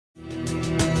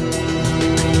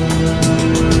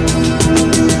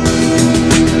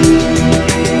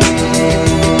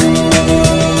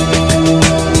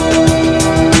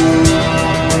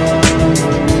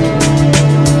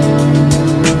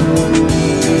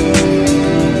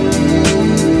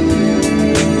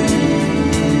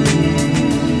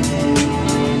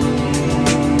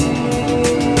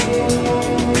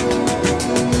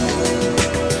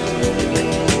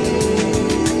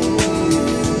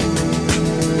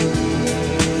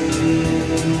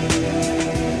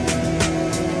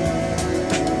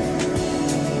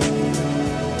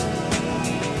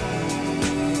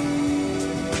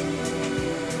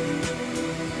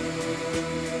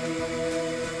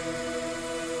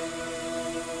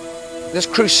This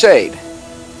crusade,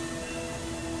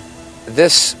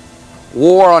 this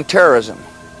war on terrorism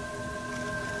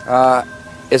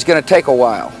is going to take a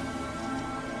while.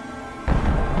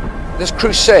 This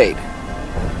crusade,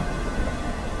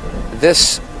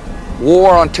 this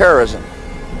war on terrorism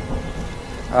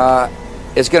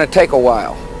is going to take a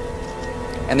while.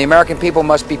 And the American people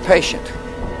must be patient.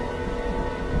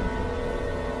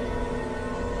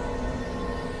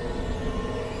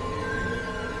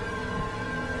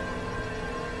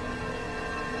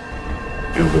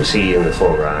 You can see in the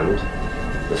foreground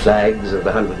the flags of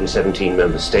the 117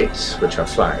 member states which are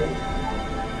flying.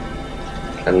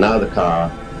 And now the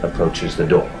car approaches the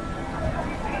door.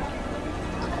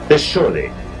 This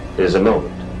surely is a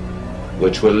moment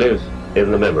which will live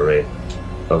in the memory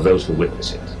of those who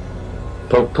witness it.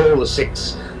 Pope Paul VI,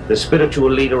 the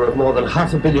spiritual leader of more than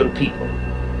 500 million people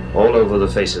all over the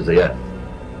face of the earth,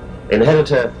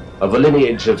 inheritor of a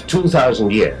lineage of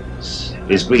 2,000 years,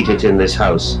 is greeted in this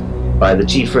house by the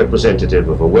chief representative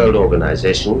of a world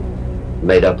organization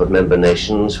made up of member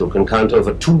nations who can count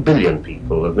over 2 billion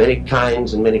people of many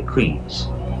kinds and many creeds,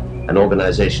 an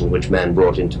organization which man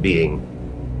brought into being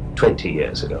 20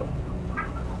 years ago.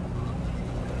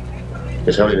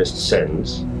 His Holiness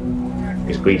descends,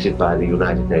 is greeted by the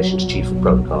United Nations Chief of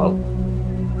Protocol,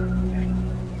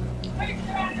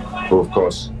 who of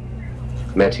course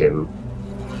met him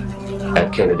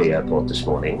at Kennedy Airport this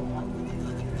morning.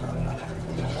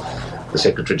 The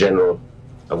Secretary General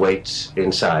awaits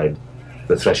inside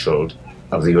the threshold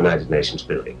of the United Nations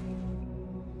building.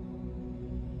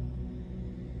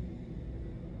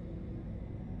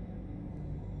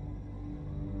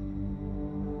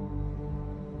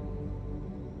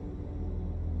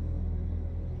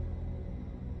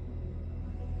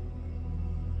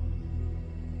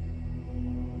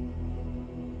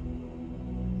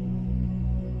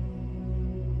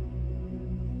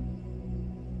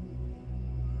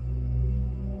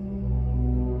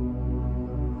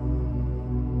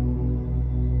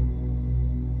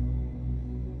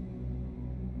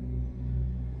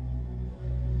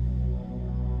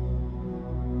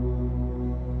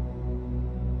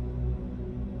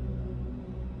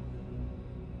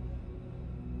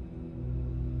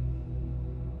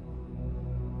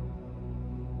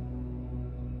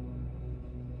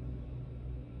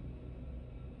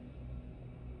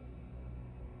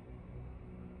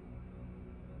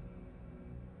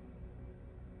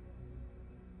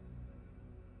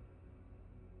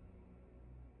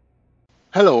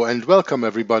 Hello and welcome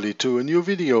everybody to a new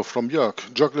video from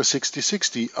Jörg, Juggler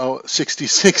 6060,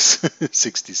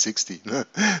 6060,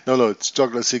 no, it's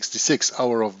Juggler 66,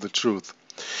 Hour of the Truth.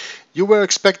 You were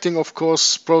expecting, of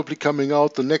course, probably coming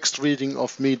out the next reading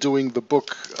of me doing the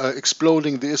book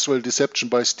Exploding the Israel Deception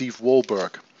by Steve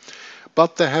Wohlberg.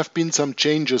 But there have been some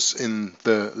changes in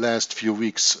the last few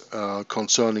weeks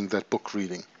concerning that book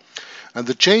reading. And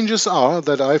the changes are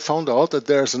that I found out that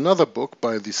there's another book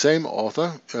by the same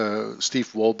author,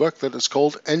 Steve Wohlberg, that is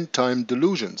called End Time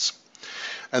Delusions.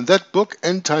 And that book,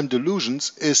 End Time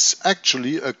Delusions, is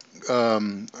actually a,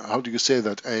 how do you say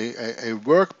that, a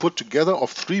work put together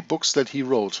of 3 books that he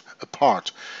wrote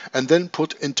apart and then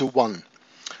put into one.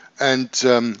 And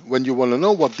when you want to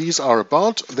know what these are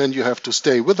about, then you have to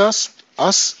stay with us.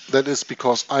 That is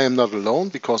because I am not alone,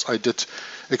 because I did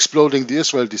Exploding the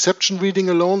Israel Deception reading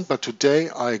alone, but today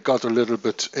I got a little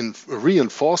bit in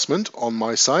reinforcement on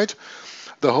my side.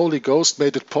 The Holy Ghost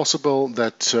made it possible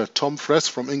that Tom Fress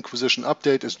from Inquisition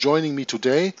Update is joining me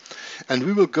today, and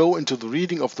we will go into the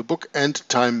reading of the book End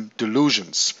Time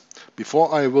Delusions.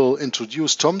 Before I will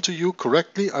introduce Tom to you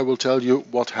correctly, I will tell you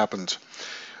what happened.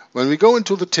 When we go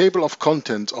into the table of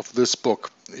contents of this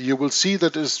book, you will see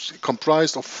that it is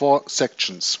comprised of 4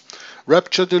 sections.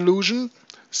 Rapture Delusion,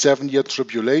 7-year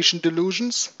Tribulation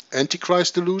Delusions,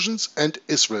 Antichrist Delusions, and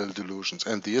Israel Delusions.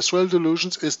 And the Israel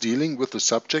Delusions is dealing with the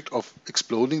subject of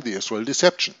exploding the Israel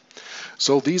deception.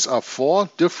 So these are 4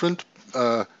 different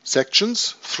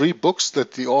sections, 3 books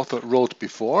that the author wrote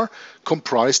before,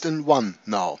 comprised in one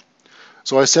now.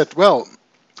 So I said, well,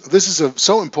 this is a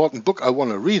so important book, I want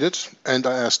to read it, and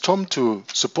I asked Tom to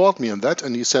support me in that,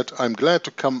 and he said, I'm glad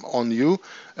to come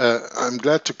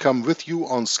with you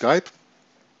on Skype.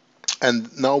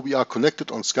 And now we are connected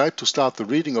on Skype to start the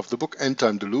reading of the book End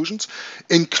Time Delusions,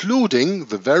 including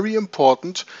the very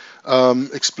important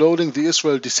Exploding the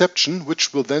Israel Deception,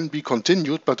 which will then be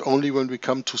continued, but only when we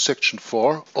come to section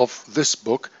 4 of this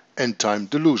book, End Time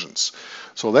Delusions.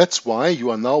 So that's why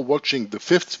you are now watching the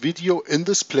 5th video in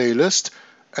this playlist,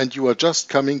 and you are just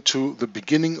coming to the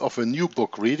beginning of a new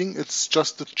book reading, it's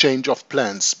just a change of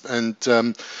plans. And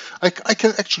I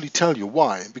can actually tell you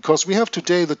why. Because we have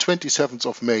today the 27th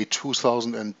of May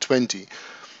 2020.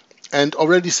 And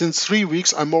already since 3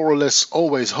 weeks, I'm more or less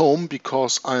always home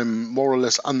because I'm more or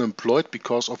less unemployed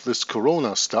because of this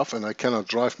corona stuff and I cannot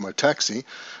drive my taxi.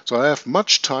 So I have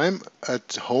much time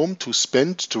at home to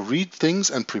spend to read things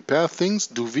and prepare things,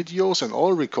 do videos and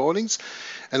all recordings.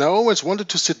 And I always wanted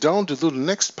to sit down to do the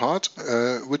next part,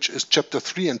 which is chapter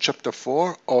 3 and chapter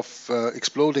 4 of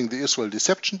Exploding the Israel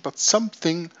Deception, but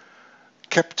something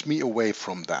kept me away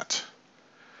from that.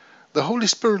 The Holy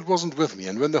Spirit wasn't with me,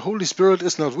 and when the Holy Spirit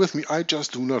is not with me, I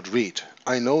just do not read.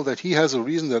 I know that He has a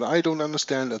reason that I don't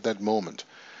understand at that moment.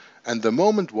 And the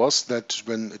moment was that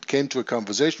when it came to a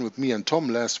conversation with me and Tom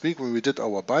last week when we did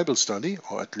our Bible study,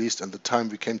 or at least at the time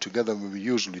we came together when we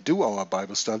usually do our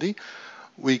Bible study,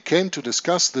 we came to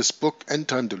discuss this book, End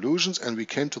Time Delusions, and we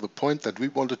came to the point that we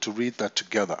wanted to read that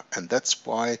together. And that's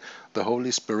why the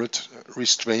Holy Spirit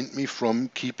restrained me from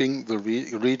keeping the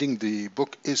reading the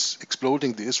book is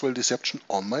Exploding the Israel Deception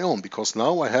on my own. Because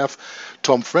now I have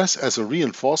Tom Fress as a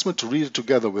reinforcement to read it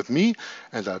together with me.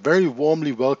 And I very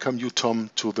warmly welcome you, Tom,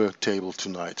 to the table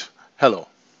tonight. Hello.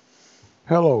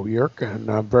 Hello, Jörg, and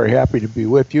I'm very happy to be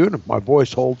with you. And if my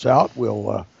voice holds out,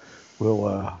 we'll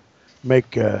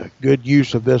make good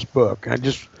use of this book. I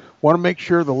just want to make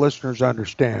sure the listeners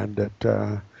understand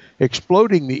that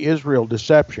Exploding the Israel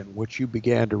Deception, which you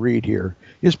began to read here,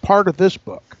 is part of this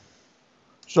book.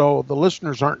 So the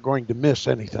listeners aren't going to miss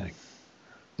anything.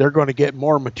 They're going to get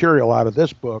more material out of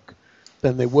this book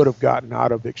than they would have gotten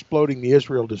out of Exploding the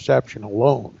Israel Deception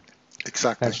alone.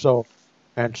 Exactly.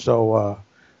 And so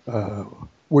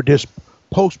we're just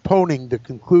postponing the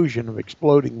conclusion of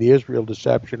Exploding the Israel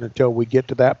Deception until we get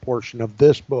to that portion of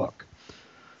this book.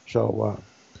 So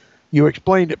you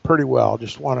explained it pretty well.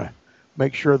 Just want to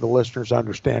make sure the listeners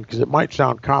understand, because it might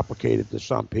sound complicated to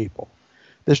some people.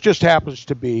 This just happens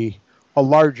to be a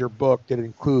larger book that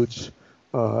includes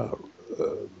all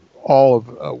of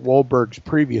Wolberg's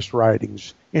previous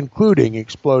writings, including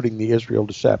Exploding the Israel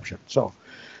Deception. So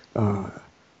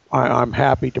I'm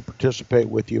happy to participate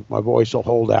with you. My voice will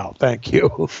hold out. Thank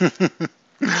you.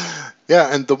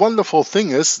 Yeah, and the wonderful thing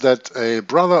is that a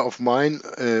brother of mine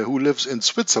who lives in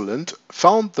Switzerland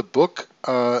found the book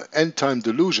End Time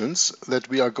Delusions that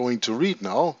we are going to read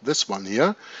now, this one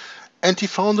here, and he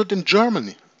found it in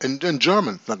Germany. In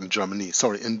German,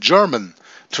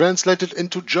 translated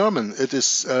into German. It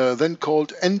is then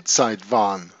called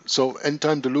Endzeitwahn, so End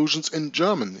Time Delusions in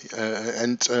German.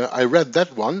 And I read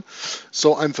that one,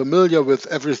 so I'm familiar with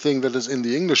everything that is in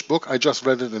the English book. I just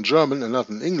read it in German and not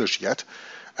in English yet.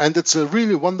 And it's a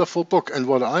really wonderful book. And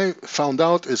what I found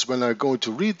out is when I go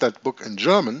to read that book in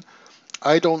German,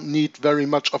 I don't need very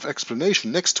much of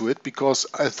explanation next to it, because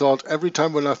I thought every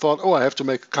time when I thought, oh, I have to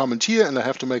make a comment here and I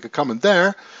have to make a comment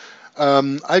there,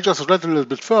 I just read a little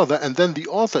bit further and then the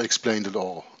author explained it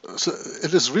all. So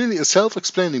it is really a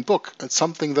self-explaining book. It's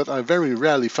something that I very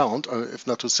rarely found, if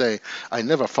not to say I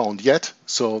never found yet.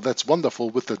 So that's wonderful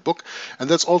with that book. And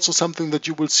that's also something that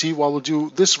you will see while we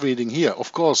do this reading here.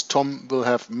 Of course, Tom will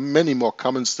have many more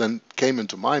comments than came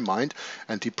into my mind,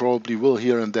 and he probably will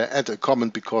here and there add a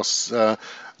comment, because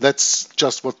that's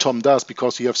just what Tom does,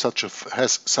 because he has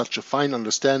such a fine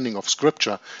understanding of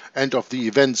Scripture and of the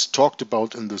events talked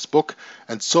about in this book,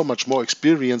 and so much more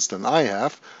experience than I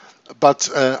have. But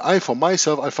I, for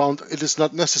myself, I found it is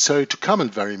not necessary to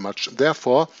comment very much.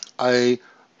 Therefore, I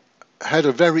had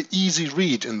a very easy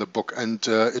read in the book, and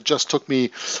it just took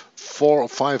me 4 or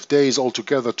 5 days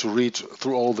altogether to read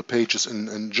through all the pages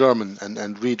in German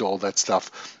and read all that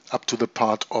stuff up to the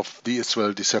part of the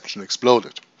Israel Deception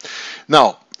Exploded.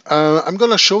 Now, I'm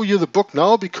going to show you the book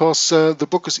now, because the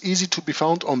book is easy to be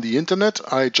found on the internet.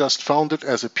 I just found it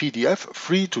as a PDF,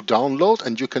 free to download,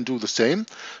 and you can do the same,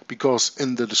 because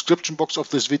in the description box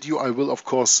of this video I will of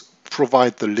course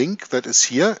provide the link that is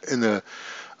here in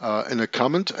a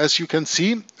comment, as you can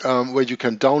see, where you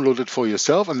can download it for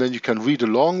yourself, and then you can read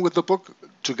along with the book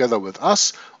together with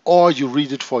us, or you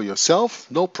read it for yourself,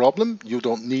 no problem. You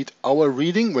don't need our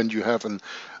reading when you have a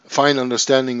fine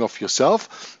understanding of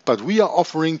yourself, but we are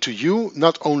offering to you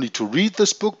not only to read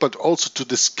this book, but also to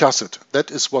discuss it. That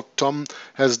is what Tom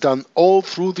has done all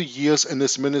through the years in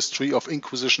his ministry of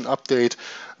Inquisition Update,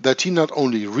 that he not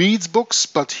only reads books,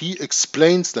 but he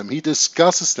explains them, he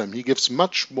discusses them, he gives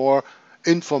much more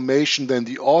information than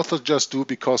the author just do,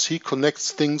 because he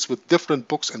connects things with different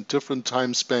books and different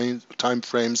time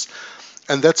frames.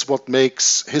 And that's what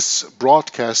makes his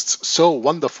broadcasts so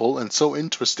wonderful and so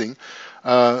interesting.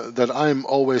 that I'm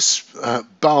always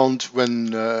bound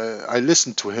when I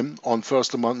listen to him on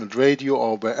First Amendment Radio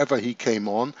or wherever he came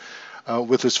on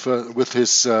with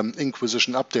his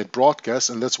Inquisition update broadcast,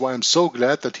 and that's why I'm so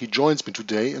glad that he joins me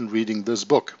today in reading this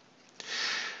book.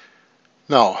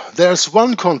 Now, there's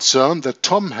one concern that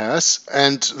Tom has,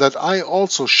 and that I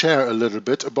also share a little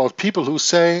bit, about people who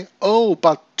say, oh,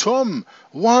 but Tom,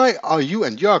 why are you,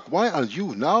 and Jörg, why are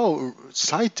you now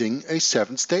citing a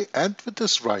Seventh-day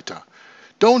Adventist writer?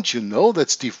 Don't you know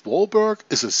that Steve Wohlberg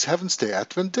is a Seventh-day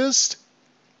Adventist?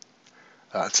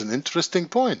 That's an interesting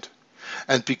point.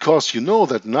 And because you know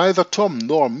that neither Tom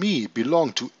nor me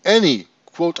belong to any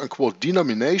quote-unquote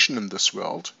denomination in this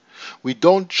world, we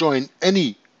don't join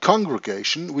any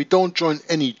congregation, we don't join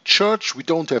any church, we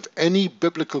don't have any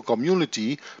biblical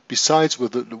community besides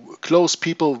with the close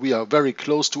people we are very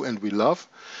close to and we love.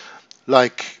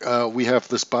 Like we have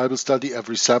this Bible study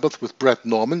every Sabbath with Brett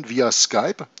Norman via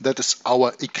Skype. That is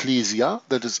our ecclesia,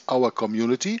 that is our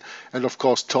community. And of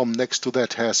course Tom next to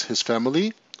that has his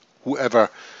family,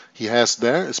 whoever he has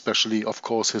there, especially of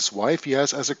course his wife he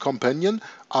has as a companion.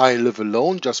 I live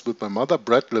alone just with my mother.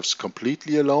 Brett lives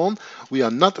completely alone. We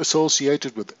are not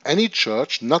associated with any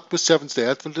church, not with Seventh-day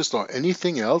Adventist or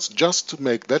anything else, just to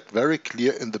make that very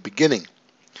clear in the beginning.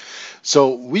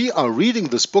 So we are reading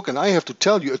this book, and I have to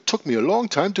tell you, it took me a long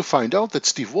time to find out that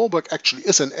Steve Wohlberg actually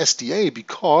is an SDA,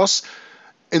 because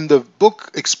in the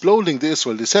book Exploding the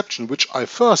Israel Deception, which I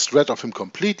first read of him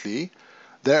completely,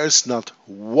 there is not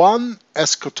one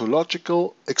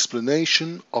eschatological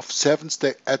explanation of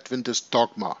Seventh-day Adventist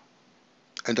dogma.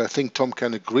 And I think Tom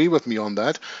can agree with me on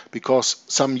that, because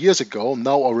some years ago,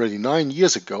 now already 9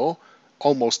 years ago,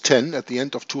 almost 10, at the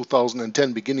end of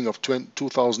 2010, beginning of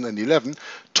 2011,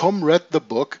 Tom read the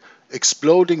book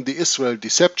Exploding the Israel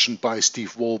Deception by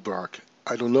Steve Wohlberg.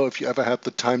 I don't know if you ever had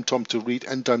the time, Tom, to read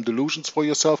End Time Delusions for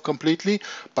yourself completely,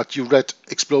 but you read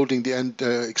Exploding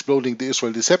the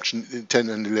Israel Deception 10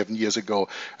 and 11 years ago.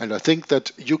 And I think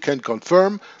that you can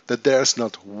confirm that there is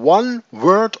not one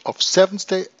word of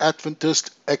Seventh-day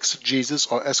Adventist exegesis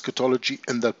or eschatology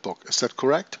in that book. Is that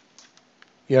correct?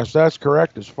 Yes, that's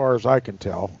correct as far as I can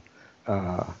tell.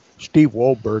 Steve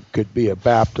Wohlberg could be a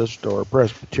Baptist or a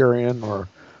Presbyterian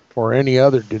or any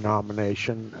other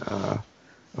denomination.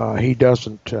 He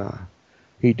doesn't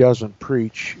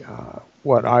preach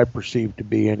what I perceive to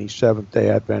be any Seventh-day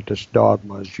Adventist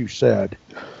dogma, as you said.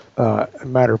 As a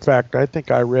matter of fact, I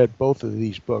think I read both of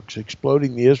these books,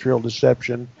 Exploding the Israel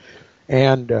Deception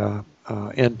and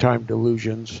End Time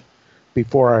Delusions,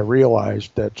 before I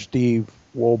realized that Steve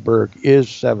Wohlberg is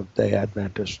Seventh-day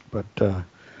Adventist. But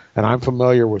and I'm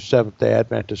familiar with Seventh-day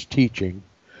Adventist teaching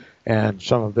and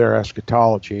some of their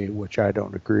eschatology, which I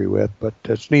don't agree with, but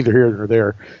it's neither here nor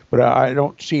there. But I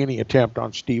don't see any attempt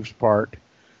on Steve's part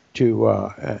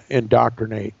to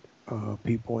indoctrinate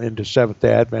people into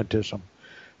Seventh-day Adventism.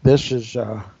 This is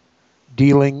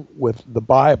dealing with the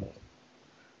Bible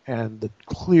and the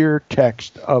clear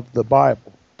text of the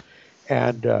Bible.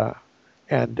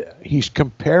 And he's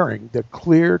comparing the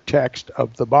clear text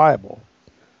of the Bible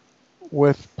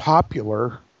with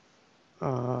popular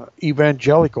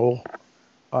evangelical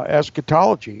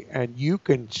eschatology. And you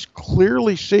can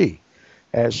clearly see,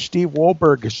 as Steve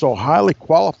Wohlberg is so highly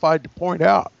qualified to point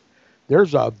out,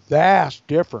 there's a vast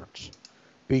difference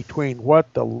between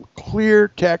what the clear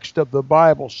text of the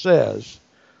Bible says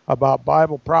about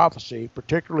Bible prophecy,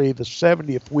 particularly the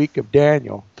 70th week of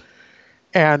Daniel,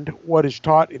 and what is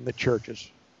taught in the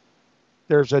churches.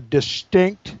 There's a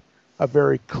distinct, a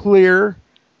very clear,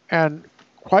 and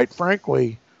quite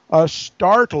frankly, a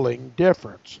startling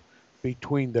difference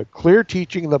between the clear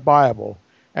teaching of the Bible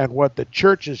and what the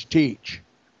churches teach.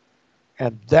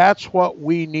 And that's what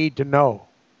we need to know.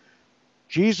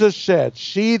 Jesus said,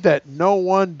 "See that no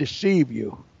one deceive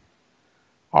you."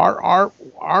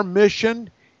 Our mission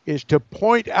is to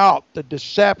point out the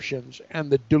deceptions and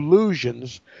the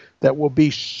delusions that will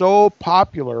be so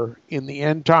popular in the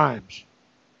end times.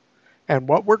 And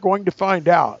what we're going to find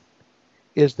out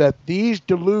is that these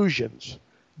delusions,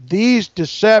 these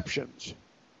deceptions,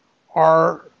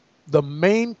 are the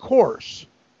main course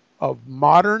of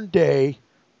modern day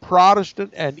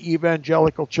Protestant and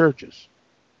evangelical churches.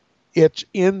 It's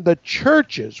in the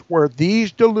churches where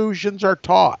these delusions are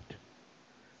taught.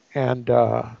 And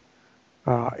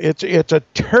it's a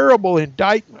terrible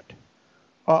indictment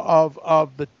of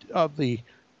the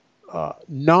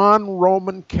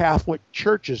non-Roman Catholic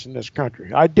churches in this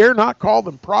country. I dare not call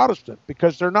them Protestant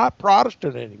because they're not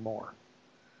Protestant anymore.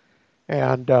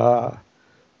 And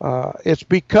it's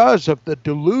because of the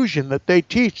delusion that they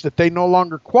teach that they no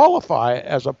longer qualify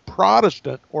as a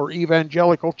Protestant or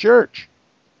evangelical church.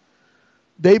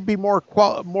 they'd be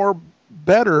more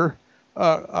better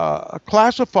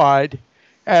classified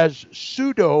as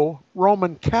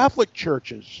pseudo-Roman Catholic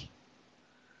churches.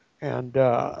 And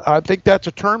I think that's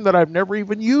a term that I've never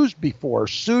even used before,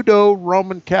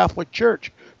 pseudo-Roman Catholic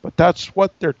Church. But that's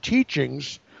what their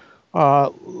teachings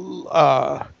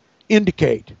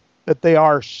indicate, that they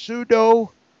are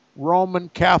pseudo-Roman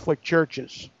Catholic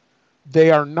churches.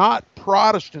 They are not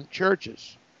Protestant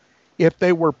churches. If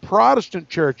they were Protestant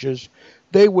churches,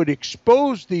 they would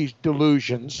expose these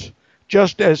delusions,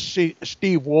 just as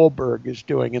Steve Wohlberg is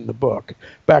doing in the book.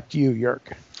 Back to you,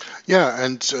 Jörg. Yeah,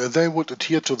 and they would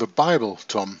adhere to the Bible,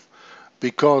 Tom,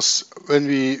 because when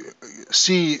we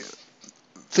see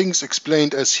things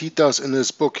explained as he does in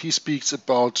his book, he speaks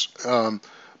about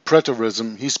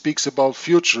preterism, he speaks about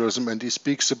futurism, and he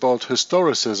speaks about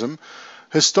historicism.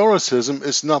 Historicism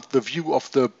is not the view of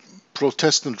the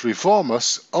Protestant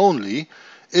reformers only.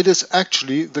 It is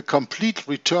actually the complete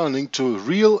returning to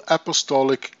real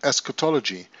apostolic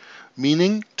eschatology,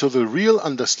 meaning to the real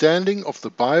understanding of the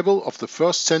Bible of the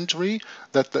first century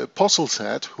that the apostles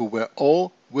had, who were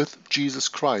all with Jesus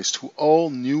Christ, who all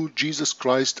knew Jesus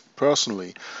Christ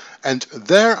personally. And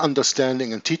their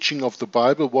understanding and teaching of the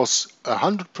Bible was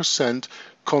 100%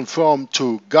 conformed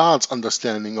to God's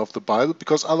understanding of the Bible,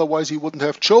 because otherwise he wouldn't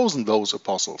have chosen those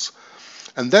apostles.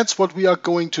 And that's what we are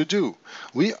going to do.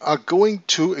 We are going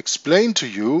to explain to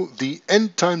you the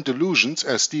end-time delusions,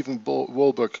 as Stephen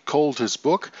Wohlberg called his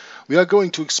book. We are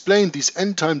going to explain these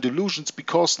end-time delusions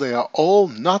because they are all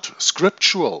not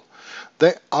scriptural.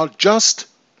 They are just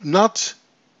not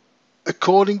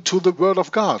according to the Word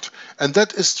of God. And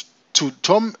that is, to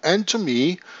Tom and to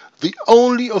me, the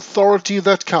only authority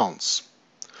that counts.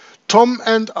 Tom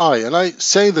and I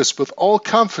say this with all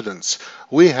confidence,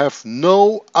 we have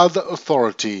no other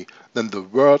authority than the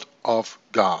Word of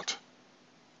God.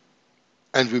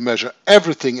 And we measure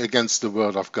everything against the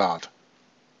Word of God.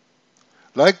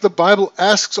 Like the Bible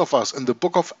asks of us in the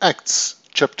book of Acts,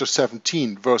 chapter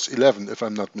 17, verse 11, if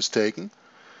I'm not mistaken,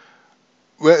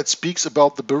 where it speaks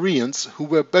about the Bereans, who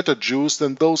were better Jews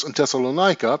than those in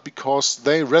Thessalonica because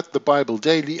they read the Bible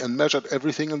daily and measured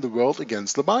everything in the world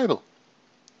against the Bible.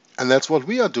 And that's what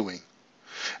we are doing.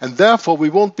 And therefore we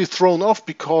won't be thrown off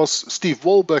because Steve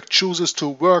Wohlberg chooses to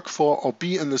work for or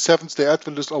be in the Seventh-day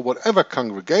Adventist or whatever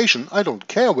congregation. I don't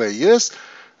care where he is.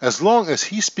 As long as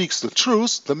he speaks the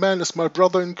truth, the man is my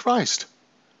brother in Christ.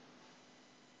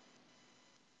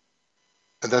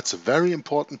 And that's a very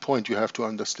important point you have to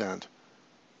understand.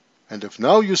 And if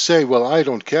now you say, well, I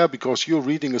don't care because you're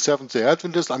reading a Seventh-day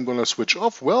Adventist, I'm going to switch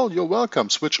off. Well, you're welcome,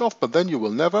 switch off, but then you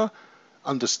will never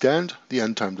understand the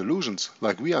end-time delusions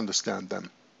like we understand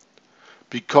them.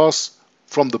 Because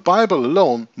from the Bible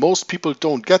alone, most people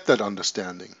don't get that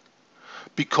understanding.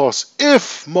 Because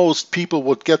if most people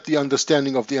would get the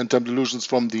understanding of the end-time delusions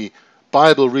from the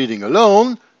Bible reading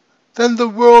alone, then the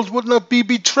world would not be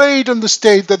betrayed in the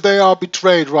state that they are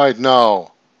betrayed right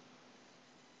now.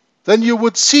 Then you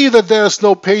would see that there is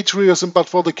no patriotism but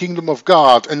for the kingdom of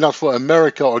God and not for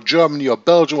America or Germany or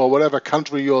Belgium or whatever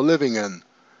country you're living in.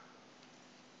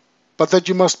 But that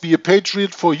you must be a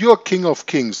patriot for your King of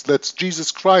Kings, that's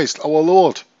Jesus Christ, our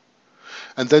Lord.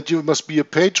 And that you must be a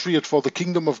patriot for the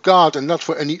kingdom of God and not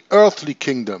for any earthly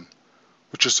kingdom,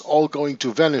 which is all going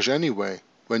to vanish anyway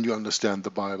when you understand the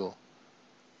Bible.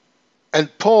 And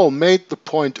Paul made the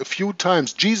point a few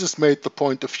times, Jesus made the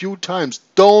point a few times,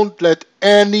 don't let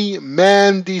any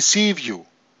man deceive you.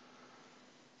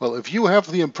 Well, if you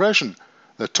have the impression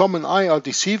that Tom and I are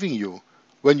deceiving you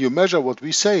when you measure what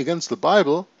we say against the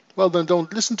Bible, well, then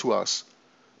don't listen to us.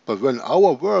 But when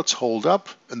our words hold up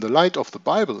in the light of the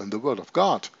Bible and the Word of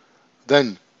God,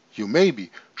 then you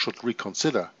maybe should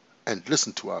reconsider and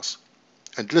listen to us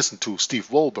and listen to Steve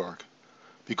Wohlberg,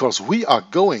 because we are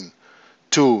going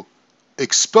to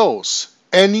expose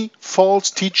any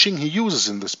false teaching he uses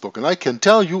in this book. And I can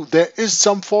tell you there is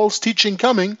some false teaching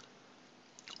coming,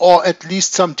 or at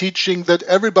least some teaching that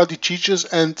everybody teaches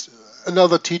and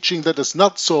another teaching that is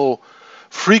not so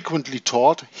frequently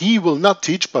taught. He will not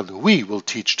teach, but we will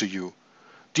teach to you.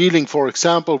 Dealing, for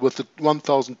example, with the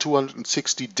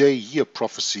 1260-day year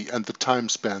prophecy and the time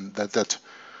span that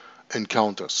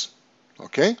encounters.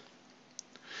 Okay?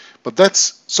 But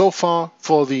that's so far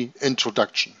for the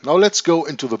introduction. Now let's go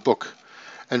into the book.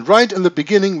 And right in the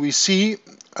beginning we see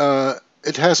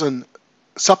it has a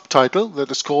subtitle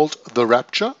that is called The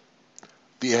Rapture,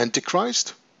 the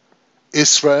Antichrist,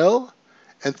 Israel,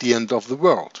 and the End of the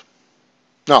World.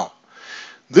 Now,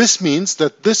 this means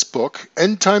that this book,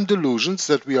 End Time Delusions,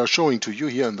 that we are showing to you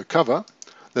here in the cover,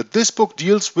 that this book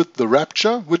deals with the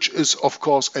rapture, which is of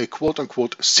course a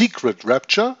quote-unquote secret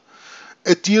rapture,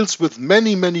 It deals with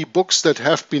many, many books that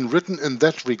have been written in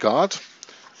that regard,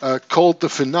 called The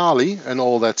Finale and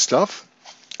all that stuff.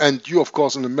 And you, of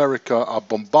course, in America are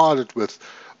bombarded with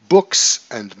books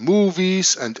and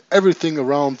movies and everything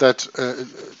around that,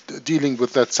 dealing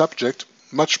with that subject,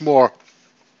 much more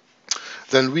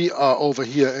than we are over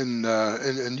here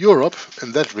in Europe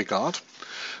in that regard.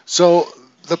 So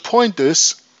the point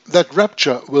is that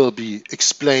rapture will be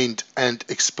explained and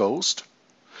exposed.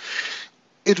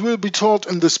 It will be taught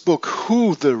in this book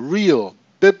who the real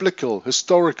biblical,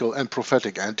 historical, and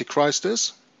prophetic Antichrist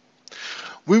is.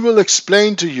 We will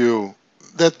explain to you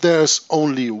that there's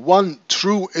only one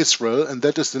true Israel, and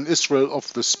that is an Israel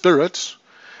of the Spirit,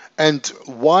 and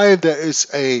why there is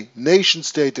a nation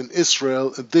state in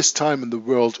Israel at this time in the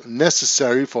world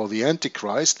necessary for the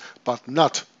Antichrist, but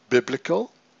not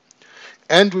biblical.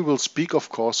 And we will speak, of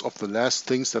course, of the last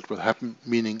things that will happen,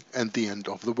 meaning and the end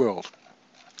of the world.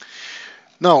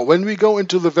 Now, when we go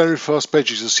into the very first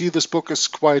pages, you see this book is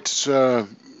quite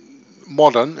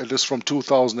modern. It is from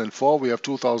 2004. We have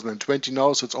 2020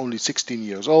 now, so it's only 16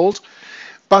 years old.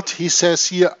 But he says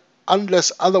here,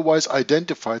 unless otherwise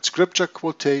identified, scripture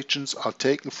quotations are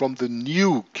taken from the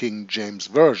New King James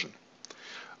Version.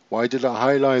 Why did I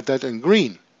highlight that in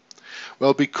green?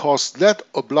 Well, because that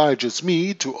obliges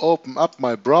me to open up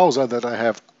my browser that I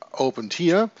have opened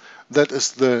here. That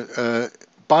is the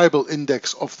Bible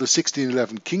index of the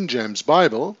 1611 King James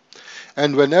Bible.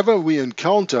 And whenever we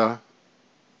encounter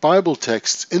Bible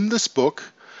texts in this book,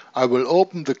 I will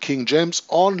open the King James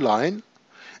Online,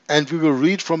 and we will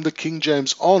read from the King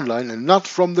James Online and not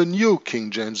from the New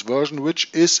King James Version, which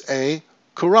is a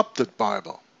corrupted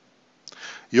Bible.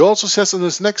 He also says in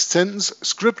this next sentence,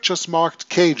 scriptures marked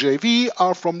KJV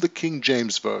are from the King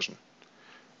James Version.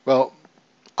 Well,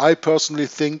 I personally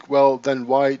think, well, then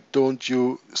why don't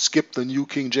you skip the New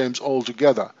King James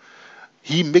altogether?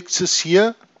 He mixes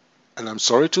here, and I'm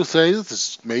sorry to say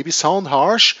this maybe sound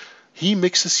harsh, he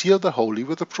mixes here the holy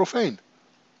with the profane.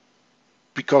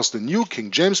 Because the New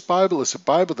King James Bible is a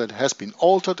Bible that has been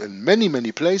altered in many,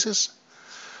 many places,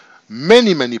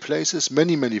 many, many places,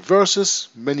 many, many verses,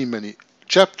 many, many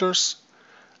chapters,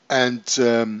 and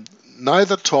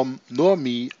neither Tom nor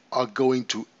me are going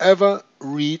to ever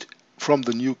read from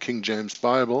the New King James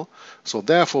Bible. So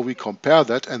therefore we compare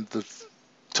that, and the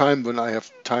time when I have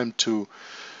time to,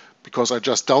 because I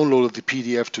just downloaded the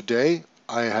PDF today,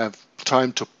 I have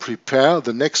time to prepare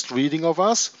the next reading of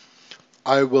us.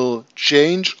 I will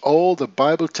change all the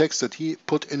Bible texts that he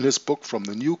put in his book from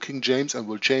the New King James and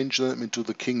will change them into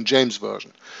the King James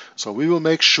Version. So we will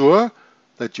make sure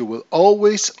that you will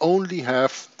always only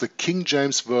have the King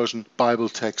James Version Bible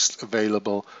text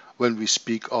available when we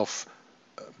speak of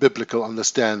biblical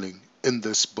understanding in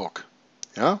this book.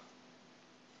 Yeah?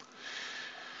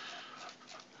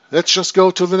 Let's just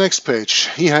go to the next page.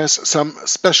 He has some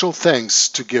special thanks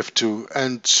to give to,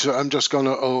 and I'm just going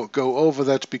to go over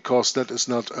that because that is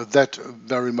not that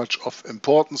very much of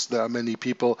importance. There are many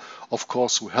people, of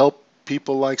course, who help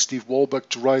people like Steve Wohlberg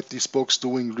to write these books,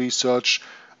 doing research,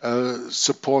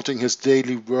 supporting his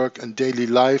daily work and daily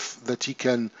life, that he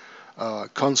can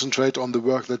concentrate on the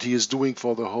work that he is doing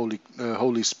for the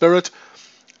Holy Spirit.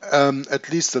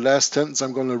 At least the last sentence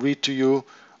I'm going to read to you,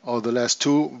 or the last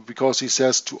two, because he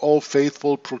says, to all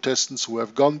faithful Protestants who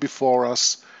have gone before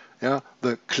us, yeah,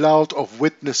 the cloud of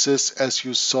witnesses, as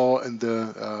you saw in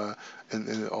the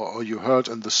or you heard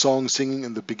in the song singing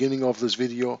in the beginning of this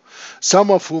video, some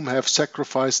of whom have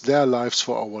sacrificed their lives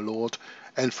for our Lord,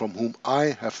 and from whom I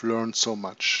have learned so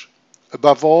much.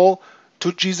 Above all,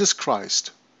 to Jesus Christ,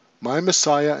 my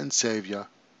Messiah and Savior,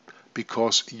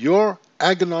 because your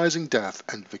agonizing death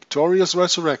and victorious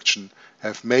resurrection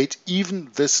have made even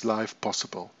this life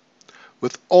possible,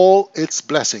 with all its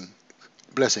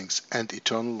blessings and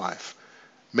eternal life.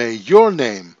 May your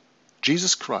name,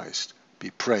 Jesus Christ, be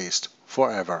praised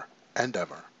forever and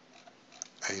ever.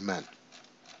 Amen.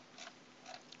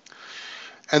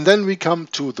 And then we come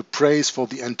to the praise for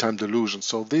the end-time delusion.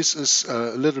 So this is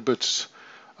a little bit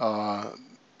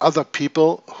other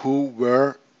people who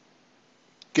were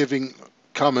giving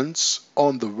comments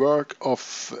on the work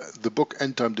of the book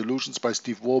End Time Delusions by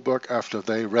Steve Wohlberg after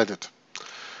they read it.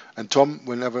 And Tom,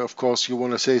 whenever, of course, you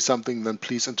want to say something, then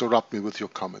please interrupt me with your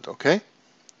comment, okay?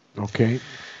 Okay.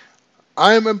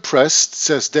 I am impressed,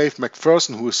 says Dave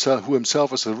McPherson, who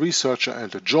himself is a researcher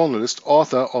and a journalist,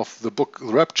 author of the book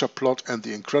Rapture Plot and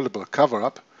the Incredible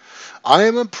Cover-Up. I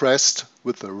am impressed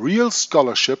with the real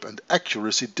scholarship and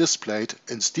accuracy displayed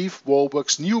in Steve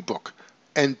Wohlberg's new book,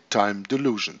 End Time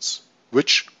Delusions,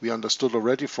 which we understood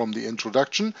already from the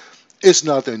introduction is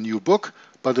not a new book,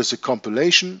 but as a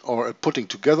compilation or a putting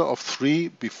together of 3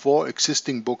 before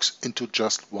existing books into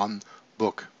just one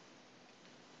book.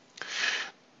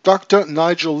 Dr.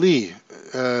 Nigel Lee,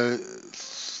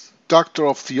 Doctor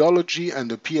of Theology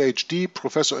and a PhD,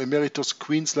 Professor Emeritus,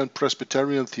 Queensland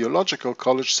Presbyterian Theological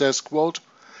College, says, quote,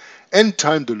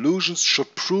 "End-time delusions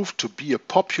should prove to be a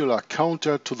popular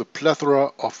counter to the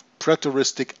plethora of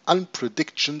preteristic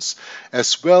unpredictions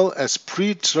as well as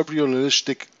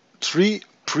pre-tribulanistic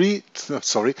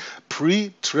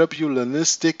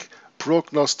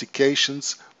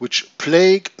prognostications which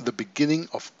plague the beginning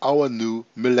of our new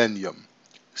millennium."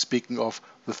 Speaking of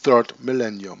the third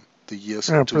millennium, the years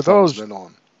 2000 and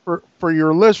on. For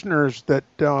your listeners that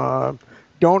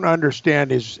don't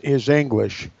understand his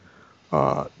English,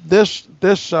 this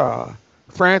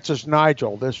Francis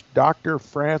Nigel, this Dr.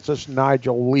 Francis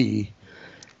Nigel Lee,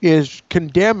 is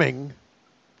condemning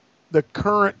the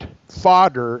current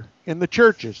fodder in the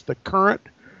churches, the current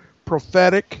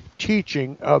prophetic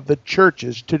teaching of the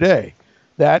churches today.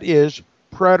 That is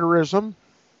preterism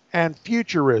and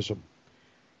futurism.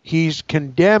 He's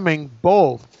condemning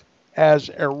both as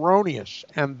erroneous,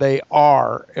 and they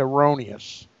are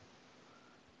erroneous.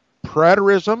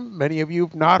 Preterism, many of you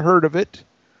have not heard of it,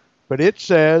 but it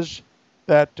says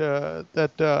that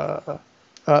the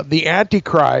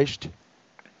Antichrist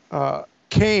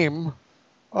came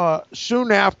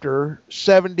soon after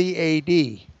 70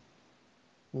 A.D.,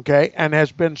 okay, and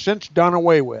has been since done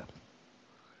away with,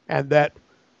 and that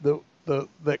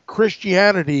that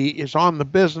Christianity is on the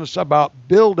business about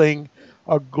building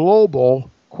a global,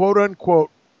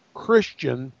 quote-unquote,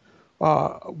 Christian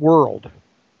world,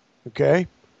 okay?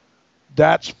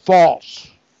 That's false.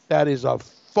 That is a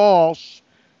false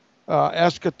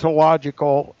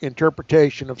eschatological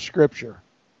interpretation of Scripture.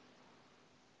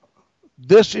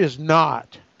 This is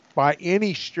not, by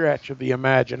any stretch of the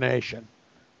imagination,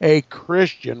 a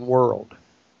Christian world,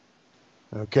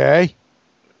 okay?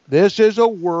 This is a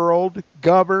world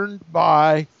governed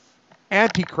by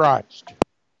Antichrist.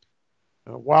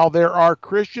 While there are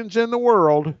Christians in the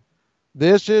world,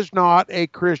 this is not a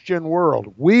Christian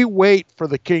world. We wait for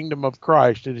the kingdom of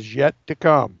Christ. It is yet to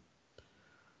come.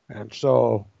 And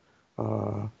so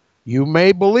you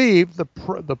may believe the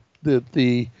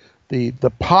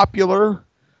popular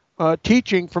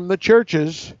teaching from the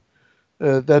churches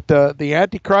that the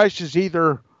Antichrist is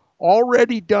either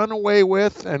already done away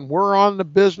with and we're on the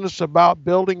business about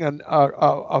building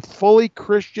a fully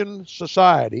Christian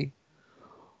society,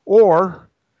 or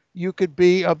you could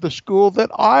be of the school that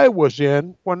I was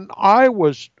in when I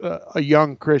was a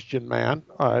young Christian man.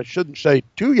 I shouldn't say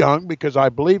too young because I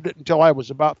believed it until I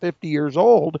was about 50 years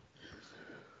old.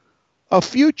 A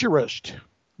futurist,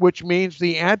 which means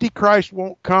the Antichrist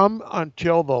won't come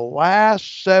until the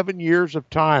last 7 years of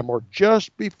time, or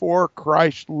just before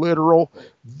Christ's literal,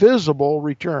 visible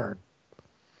return.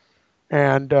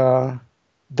 And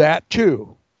that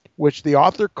too, which the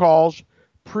author calls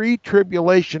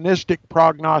pre-tribulationistic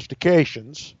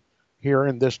prognostications, here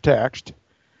in this text,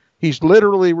 he's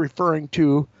literally referring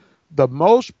to the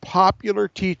most popular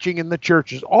teaching in the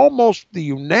churches, almost the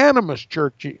unanimous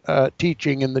church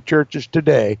teaching in the churches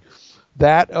today,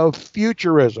 that of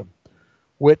futurism,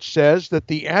 which says that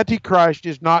the Antichrist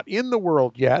is not in the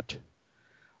world yet,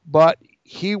 but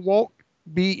he won't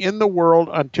be in the world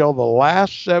until the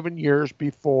last 7 years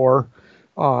before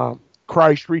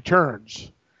Christ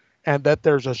returns. And that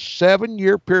there's a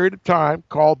 7-year period of time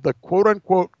called the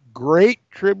quote-unquote Great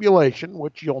Tribulation,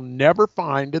 which you'll never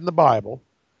find in the Bible.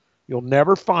 You'll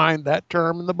never find that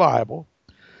term in the Bible.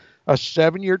 A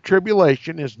 7-year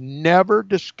tribulation is never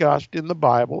discussed in the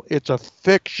Bible. It's a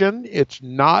fiction. It's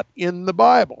not in the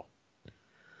Bible.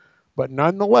 But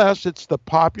nonetheless, it's the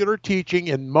popular teaching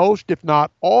in most, if not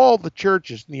all, the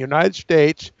churches in the United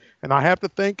States, and I have to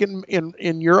think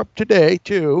in Europe today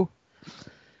too,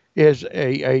 is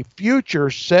a future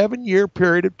 7-year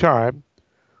period of time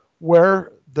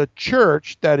where the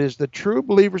church, that is the true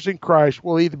believers in Christ,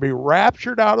 will either be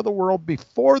raptured out of the world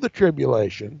before the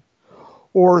tribulation,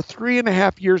 or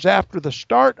 3.5 years after the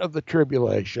start of the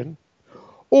tribulation,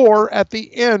 or at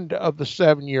the end of the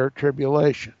 7-year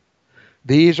tribulation.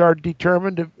 These are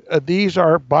determined to, these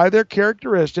are, by their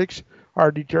characteristics,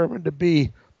 are determined to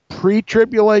be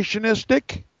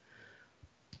pre-tribulationistic,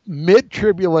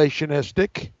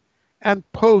 mid-tribulationistic, and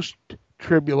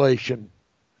post-tribulation.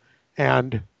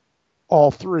 And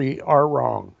all three are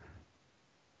wrong.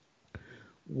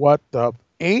 What the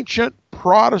ancient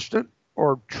Protestant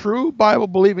or true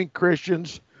Bible-believing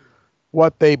Christians,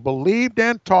 what they believed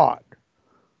and taught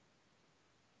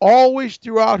always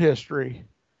throughout history,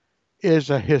 is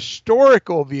a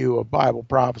historical view of Bible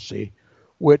prophecy,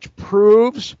 which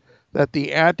proves that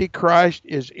the Antichrist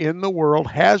is in the world,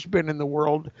 has been in the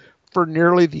world for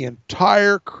nearly the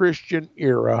entire Christian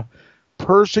era,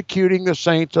 persecuting the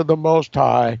saints of the Most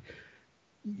High,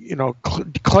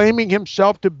 claiming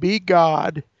himself to be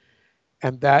God,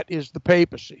 and that is the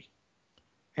papacy.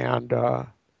 And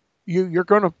you're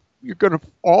gonna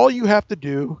all you have to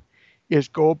do is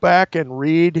go back and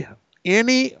read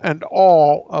any and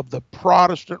all of the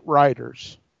Protestant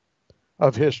writers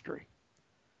of history,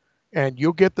 and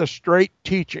you'll get the straight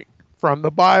teaching from the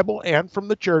Bible and from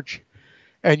the church,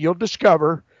 and you'll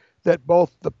discover that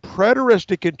both the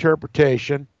preteristic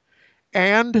interpretation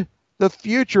and the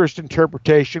futurist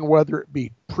interpretation, whether it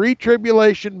be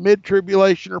pre-tribulation,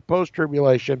 mid-tribulation, or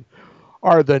post-tribulation,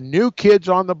 are the new kids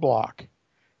on the block.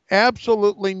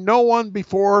 Absolutely no one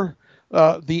before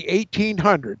the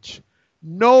 1800s,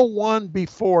 no one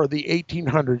before the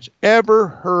 1800s ever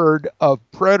heard of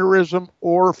preterism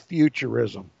or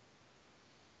futurism.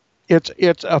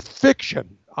 It's a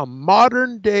fiction, a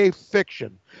modern-day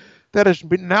fiction that has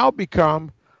now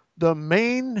become the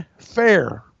main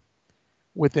fare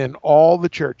within all the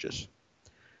churches.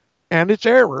 And it's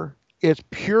error. It's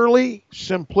purely,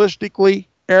 simplistically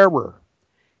error.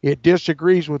 It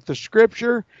disagrees with the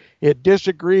Scripture. It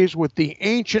disagrees with the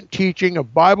ancient teaching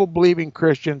of Bible-believing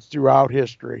Christians throughout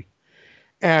history.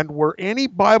 And were any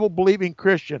Bible-believing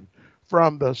Christian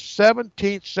from the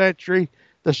 17th century,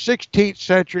 the 16th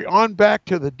century, on back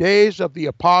to the days of the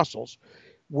apostles,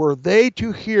 were they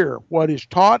to hear what is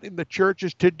taught in the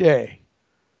churches today,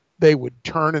 they would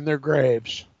turn in their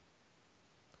graves.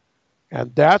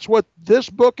 And that's what this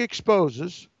book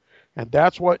exposes, and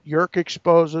that's what Yerk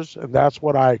exposes, and that's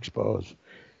what I expose.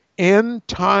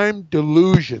 End-time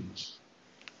delusions,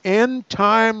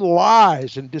 end-time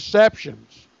lies and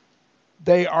deceptions.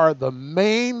 They are the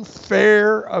main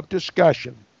fare of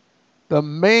discussion, the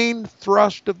main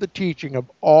thrust of the teaching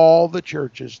of all the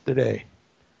churches today.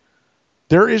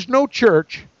 There is no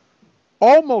church,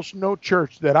 almost no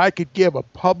church, that I could give a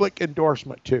public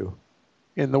endorsement to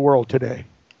in the world today.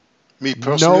 Me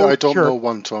personally, I don't know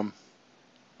one, Tom.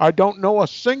 I don't know a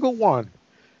single one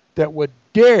that would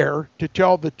dare to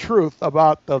tell the truth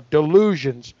about the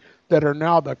delusions that are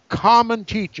now the common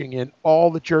teaching in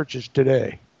all the churches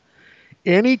today.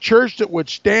 Any church that would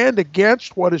stand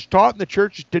against what is taught in the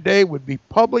churches today would be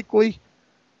publicly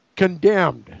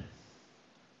condemned.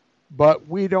 But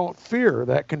we don't fear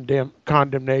that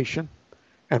condemnation,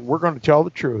 and we're going to tell the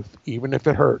truth, even if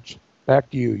it hurts. Back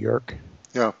to you, Yerk.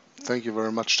 Yeah, thank you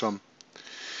very much, Tom.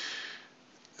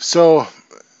 So,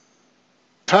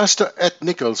 Pastor Ed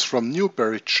Nichols from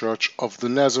Newberry Church of the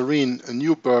Nazarene in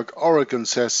Newburgh, Oregon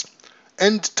says,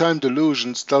 End Time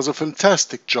Delusions does a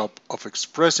fantastic job of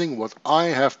expressing what I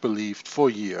have believed for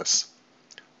years.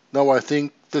 Now I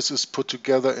think this is put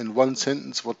together in one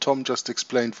sentence what Tom just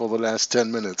explained for the last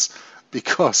 10 minutes,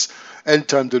 because End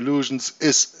Time Delusions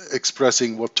is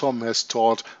expressing what Tom has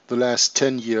taught the last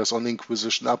 10 years on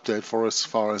Inquisition Update for as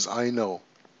far as I know,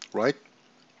 right?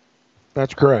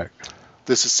 That's correct.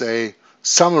 This is a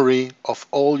summary of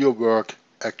all your work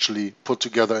actually put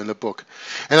together in a book.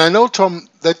 And I know, Tom,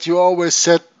 that you always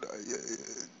said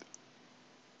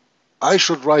I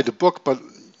should write a book, but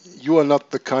you are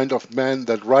not the kind of man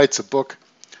that writes a book,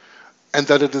 and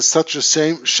that it is such a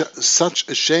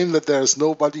shame that there is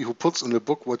nobody who puts in a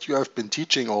book what you have been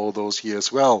teaching all those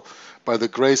years. Well, by the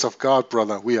grace of God,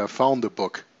 brother, we have found a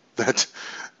book that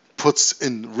puts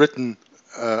in written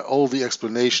all the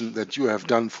explanation that you have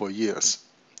done for years.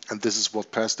 And this is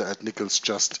what Pastor Ed Nichols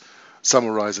just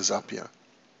summarizes up here.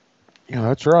 Yeah,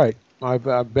 that's right.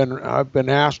 I've been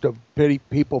asked of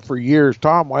people for years,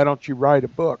 Tom, why don't you write a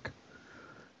book?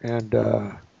 And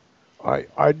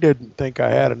I didn't think I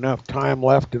had enough time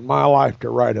left in my life to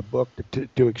write a book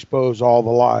to expose all the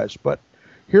lies. But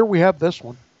here we have this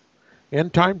one,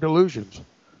 End Time Delusions.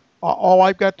 All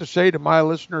I've got to say to my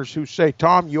listeners who say,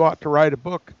 Tom, you ought to write a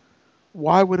book,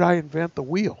 why would I invent the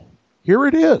wheel? Here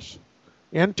it is,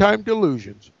 End Time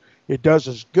Delusions. It does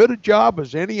as good a job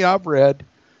as any I've read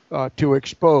to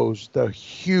expose the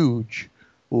huge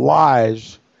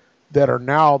lies that are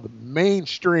now the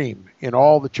mainstream in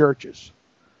all the churches.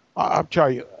 I'll tell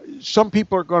you, some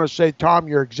people are going to say, Tom,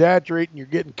 you're exaggerating, you're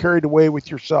getting carried away with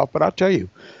yourself. But I'll tell you,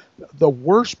 the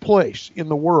worst place in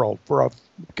the world for a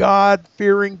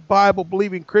God-fearing,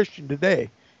 Bible-believing Christian today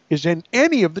is in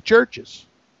any of the churches.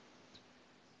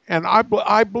 And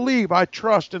I believe, I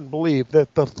trust and believe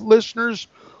that the listeners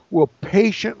will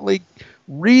patiently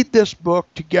read this book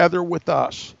together with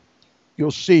us.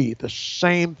 You'll see the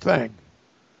same thing.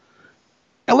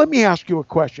 And let me ask you a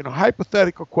question, a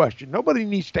hypothetical question. Nobody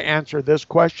needs to answer this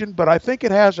question, but I think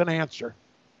it has an answer.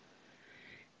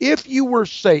 if you were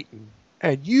Satan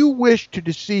and you wish to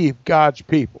deceive God's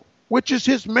people, which is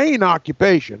his main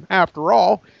occupation, after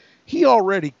all, he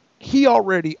already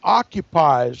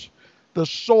occupies the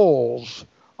souls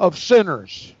of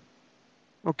sinners.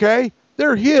 Okay?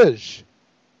 They're his.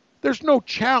 There's no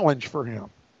challenge for him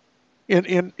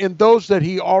in those that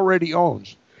he already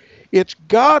owns. It's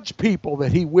God's people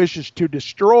that he wishes to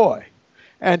destroy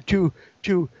and to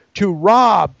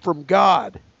rob from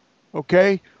God,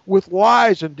 okay, with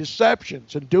lies and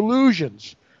deceptions and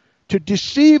delusions, to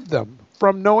deceive them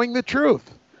from knowing the truth.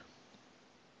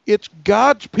 It's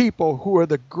God's people who are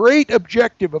the great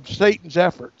objective of Satan's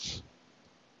efforts.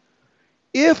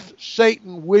 If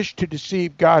Satan wished to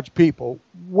deceive God's people,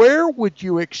 where would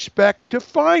you expect to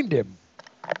find him?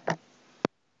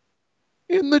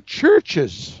 In the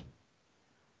churches.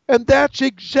 And that's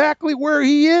exactly where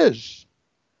he is.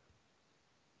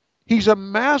 He's a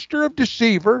master of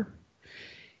deceiver.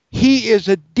 He is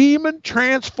a demon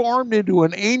transformed into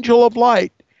an angel of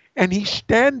light, and he's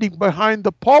standing behind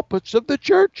the pulpits of the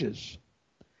churches.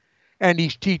 And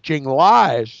he's teaching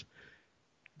lies,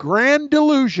 grand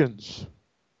delusions,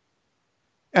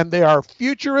 and they are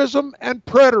futurism and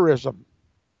preterism.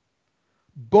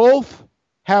 Both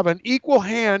have an equal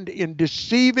hand in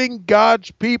deceiving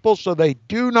God's people so they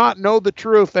do not know the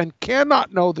truth and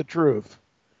cannot know the truth.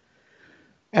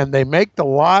 And they make the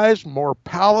lies more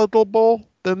palatable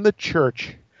than the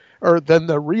church, or than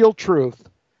the real truth.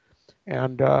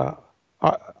 And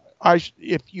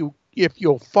if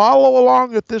you'll follow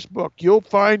along with this book, you'll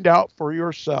find out for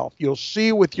yourself. You'll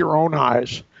see with your own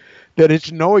eyes that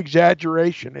it's no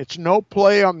exaggeration. It's no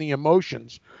play on the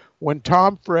emotions when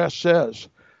Tom Friess says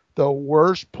the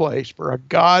worst place for a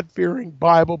God-fearing,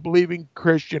 Bible-believing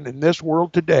Christian in this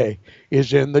world today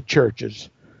is in the churches.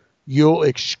 You'll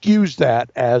excuse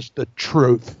that as the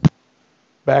truth.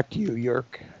 Back to you, Jörg.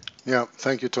 Yeah,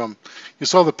 thank you, Tom. You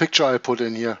saw the picture I put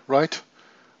in here, right?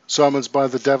 Sermons by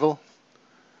the Devil.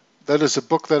 That is a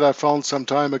book that I found some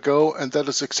time ago, and that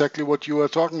is exactly what you are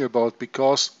talking about,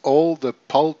 because all the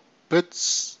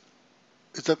pulpits,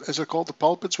 is it called the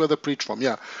pulpits where they preach from?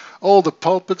 Yeah. All the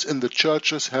pulpits in the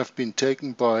churches have been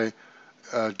taken by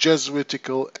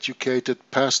Jesuitical educated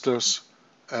pastors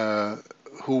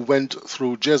who went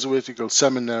through Jesuitical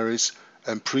seminaries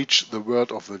and preached the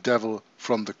word of the devil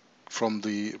from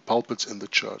the pulpits in the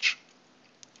church.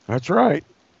 That's right.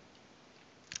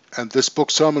 And this book,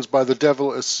 Sermons by the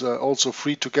Devil, is also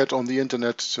free to get on the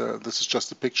internet. This is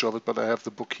just a picture of it, but I have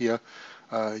the book here.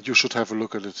 You should have a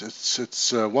look at it.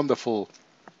 It's a wonderful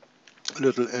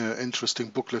little interesting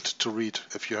booklet to read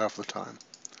if you have the time.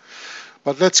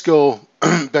 But let's go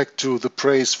back to the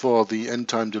praise for the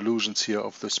end-time delusions here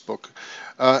of this book.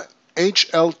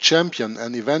 H.L. Champion,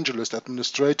 an evangelist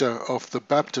administrator of the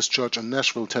Baptist Church in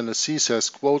Nashville, Tennessee, says,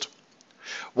 quote,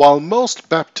 "While most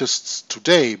Baptists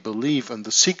today believe in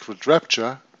the secret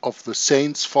rapture of the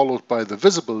saints followed by the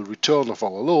visible return of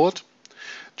our Lord,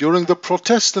 during the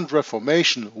Protestant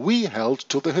Reformation we held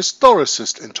to the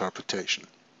historicist interpretation.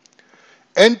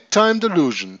 End-time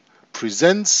delusion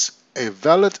presents a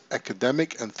valid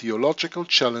academic and theological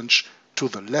challenge to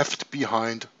the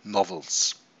left-behind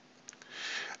novels."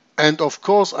 And of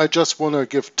course, I just want to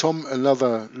give Tom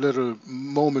another little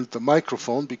moment, the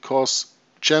microphone, because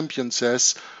Champion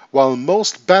says, while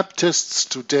most Baptists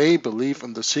today believe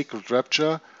in the secret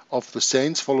rapture of the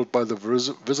saints followed by the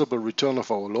visible return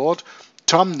of our Lord,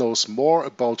 Tom knows more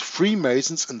about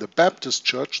Freemasons in the Baptist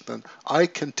Church than I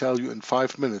can tell you in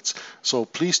 5 minutes. So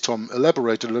please, Tom,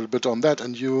 elaborate a little bit on that.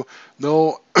 And you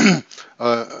know,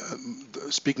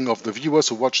 speaking of the viewers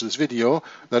who watch this video,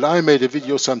 that I made a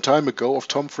video some time ago of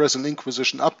Tom Friess and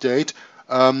Inquisition Update,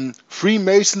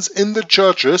 Freemasons in the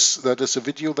Churches. That is a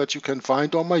video that you can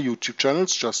find on my YouTube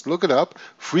channels. Just look it up,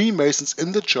 Freemasons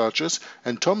in the Churches,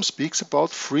 and Tom speaks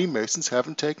about Freemasons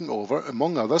having taken over,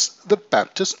 among others, the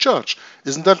Baptist Church.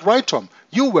 Isn't that right, Tom?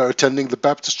 You were attending the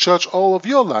Baptist Church all of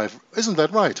your life. Isn't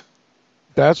that right?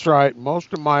 That's right.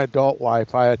 Most of my adult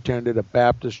life I attended a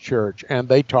Baptist church, and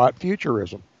they taught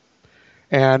futurism.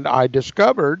 And I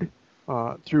discovered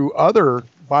through other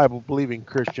Bible-believing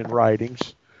Christian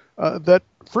writings that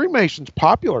Freemasonry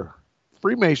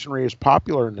is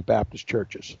popular in the Baptist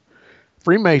churches.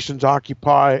 Freemasons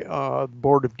occupy the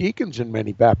board of deacons in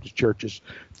many Baptist churches.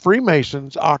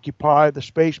 Freemasons occupy the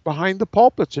space behind the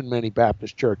pulpits in many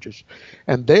Baptist churches.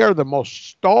 And they are the most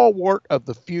stalwart of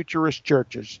the futurist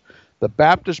churches. The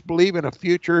Baptists believe in a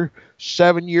future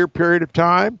 7-year period of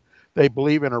time. They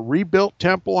believe in a rebuilt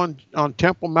temple on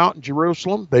Temple Mount in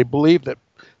Jerusalem. They believe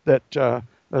that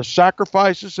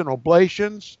sacrifices and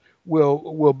oblations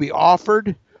will be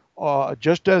offered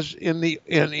just as in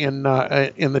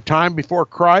the time before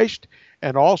Christ,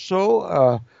 and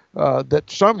also that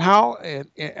somehow,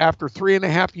 after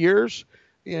 3.5 years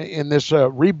in this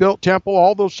rebuilt temple,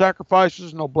 all those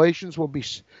sacrifices and oblations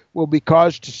will be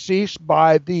caused to cease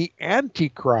by the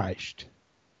Antichrist.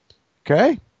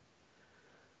 Okay?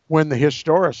 When the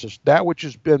historicists, that which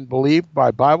has been believed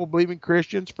by Bible-believing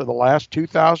Christians for the last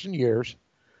 2,000 years,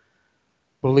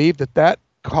 believe that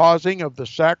causing of the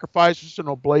sacrifices and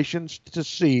oblations to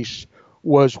cease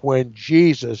was when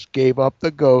Jesus gave up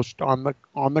the ghost on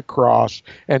the cross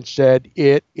and said,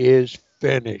 "It is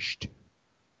finished."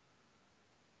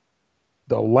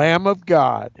 The Lamb of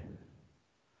God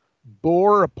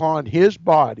bore upon his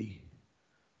body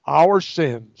our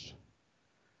sins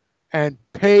and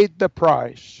paid the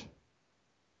price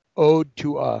owed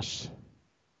to us,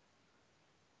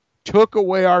 took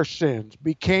away our sins,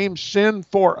 became sin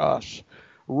for us,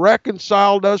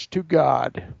 reconciled us to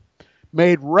God,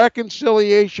 made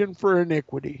reconciliation for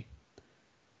iniquity,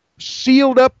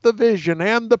 sealed up the vision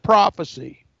and the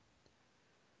prophecy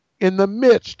in the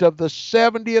midst of the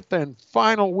 70th and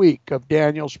final week of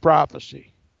Daniel's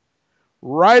prophecy.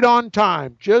 Right on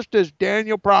time, just as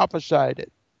Daniel prophesied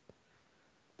it.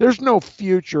 There's no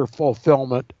future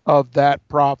fulfillment of that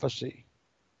prophecy,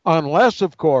 unless,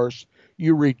 of course,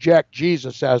 you reject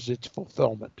Jesus as its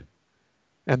fulfillment.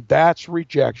 And that's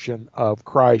rejection of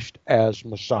Christ as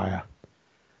Messiah.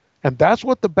 And that's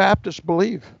what the Baptists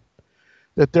believe,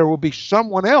 that there will be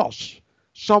someone else,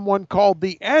 someone called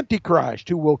the Antichrist,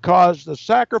 who will cause the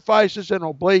sacrifices and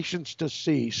oblations to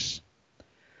cease.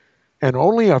 And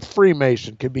only a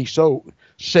Freemason can be so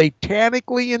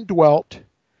satanically indwelt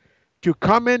to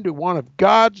come into one of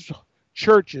God's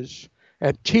churches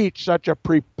and teach such a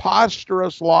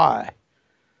preposterous lie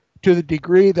to the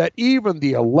degree that even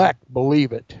the elect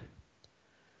believe it.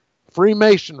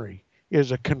 Freemasonry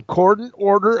is a concordant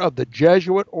order of the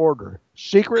Jesuit order.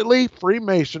 Secretly,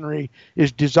 Freemasonry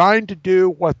is designed to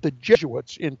do what the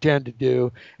Jesuits intend to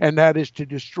do, and that is to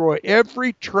destroy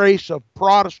every trace of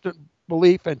Protestant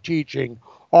belief and teaching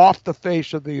off the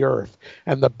face of the earth.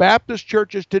 And the Baptist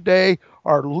churches today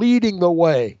are leading the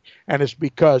way, and it's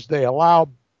because they allow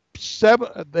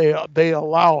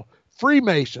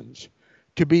Freemasons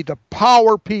to be the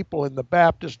power people in the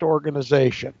Baptist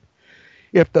organization.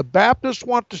 If the Baptists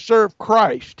want to serve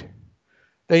Christ,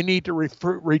 they need to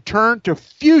return to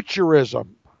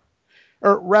futurism,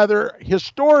 or rather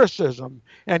historicism,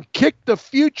 and kick the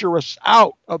futurists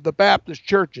out of the Baptist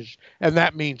churches, and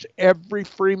that means every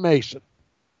Freemason.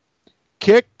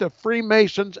 Kick the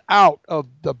Freemasons out of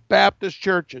the Baptist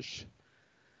churches,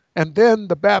 and then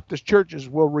the Baptist churches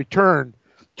will return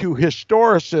to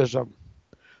historicism,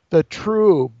 the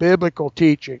true biblical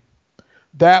teaching,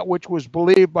 that which was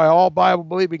believed by all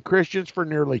Bible-believing Christians for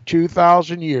nearly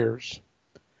 2,000 years.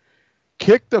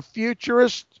 Kick the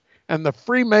futurists and the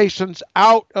Freemasons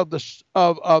out of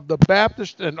the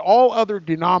Baptist and all other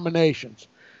denominations.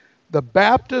 The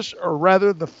Baptists, or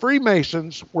rather the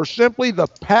Freemasons, were simply the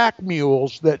pack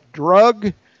mules that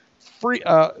drug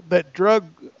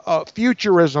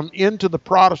futurism into the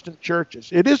Protestant churches.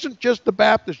 It isn't just the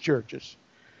Baptist churches.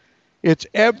 It's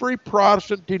every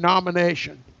Protestant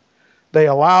denomination. They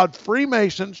allowed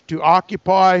Freemasons to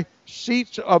occupy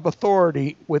seats of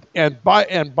authority and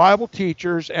Bible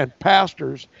teachers and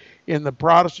pastors in the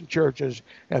Protestant churches,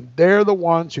 and they're the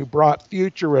ones who brought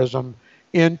futurism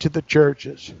into the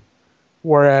churches.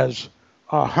 Whereas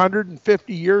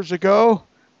 150 years ago,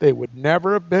 they would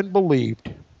never have been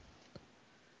believed.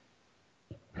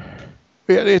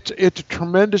 It's a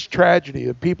tremendous tragedy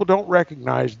that people don't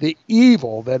recognize the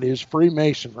evil that is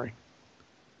Freemasonry.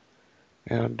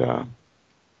 And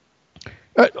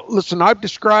listen, I've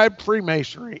described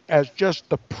Freemasonry as just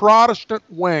the Protestant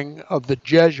wing of the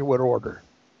Jesuit order.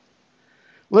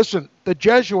 Listen, the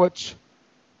Jesuits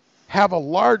have a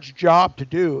large job to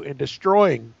do in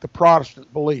destroying the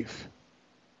Protestant belief,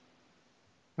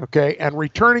 okay, and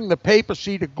returning the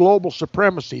papacy to global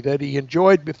supremacy that he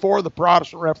enjoyed before the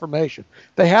Protestant Reformation.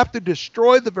 They have to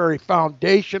destroy the very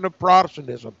foundation of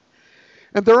Protestantism.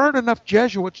 And there aren't enough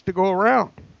Jesuits to go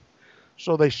around.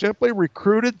 So they simply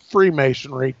recruited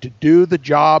Freemasonry to do the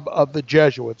job of the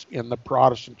Jesuits in the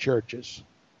Protestant churches.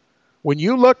 When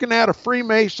you're looking at a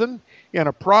Freemason in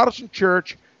a Protestant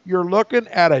church, you're looking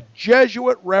at a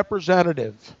Jesuit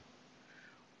representative.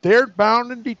 Their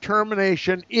bounden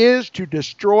determination is to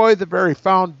destroy the very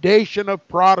foundation of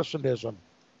Protestantism.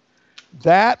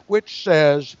 That which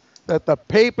says that the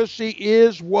papacy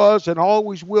is, was, and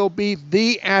always will be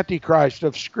the Antichrist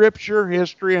of Scripture,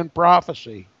 history, and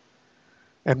prophecy.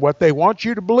 And what they want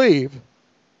you to believe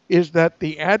is that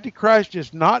the Antichrist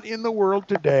is not in the world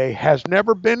today, has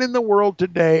never been in the world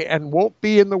today, and won't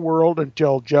be in the world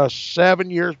until just 7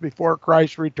 years before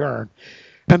Christ's return.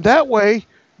 And that way,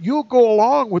 you'll go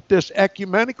along with this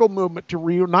ecumenical movement to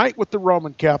reunite with the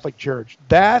Roman Catholic Church.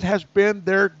 That has been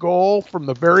their goal from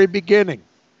the very beginning.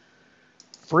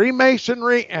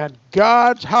 Freemasonry and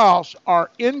God's house are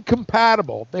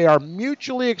incompatible. They are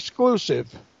mutually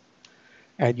exclusive.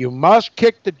 And you must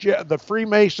kick the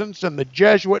Freemasons and the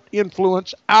Jesuit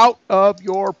influence out of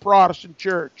your Protestant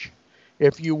church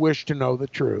if you wish to know the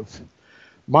truth.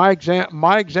 My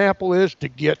example is to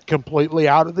get completely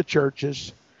out of the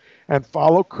churches and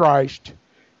follow Christ.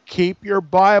 Keep your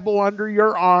Bible under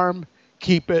your arm.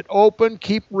 Keep it open.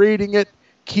 Keep reading it.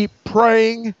 Keep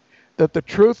praying that the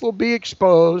truth will be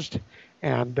exposed,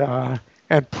 and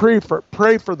pray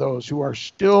for those who are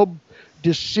still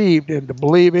deceived into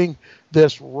believing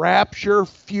this rapture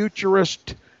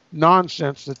futurist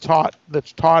nonsense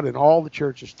that's taught in all the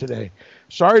churches today.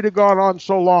 Sorry to have gone on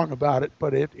so long about it,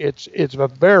 but it's a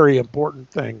very important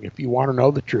thing. If you want to know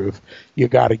the truth, you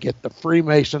got to get the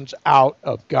Freemasons out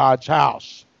of God's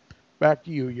house. Back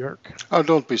to you, Jörg. Oh,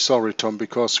 don't be sorry, Tom,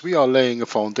 because we are laying a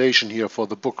foundation here for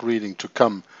the book reading to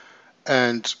come.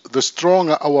 And the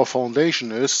stronger our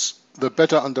foundation is, the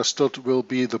better understood will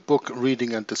be the book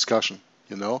reading and discussion,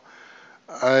 you know.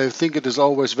 I think it is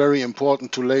always very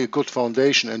important to lay a good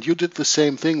foundation, and you did the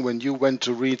same thing when you went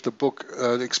to read the book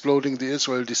Exploding the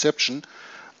Israel Deception,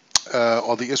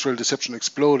 or The Israel Deception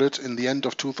Exploded in the end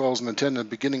of 2010 and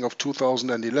beginning of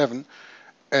 2011.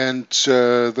 And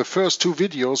the first two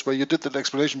videos where you did that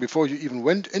explanation before you even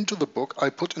went into the book,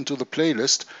 I put into the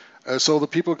playlist so the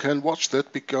people can watch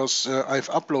that, because I've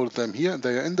uploaded them here and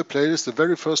they are in the playlist. The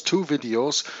very first two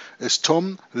videos is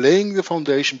Tom laying the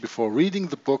foundation before reading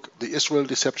the book The Israel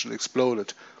Deception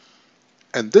Exploded.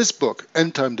 And this book,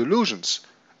 End Time Delusions,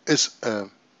 is a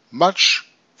much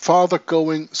farther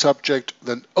going subject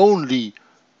than only,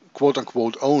 quote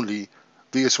unquote, only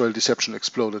The Israel Deception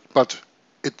Exploded. But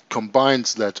it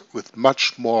combines that with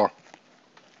much more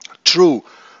true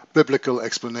biblical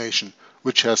explanation,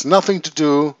 which has nothing to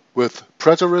do with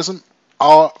preterism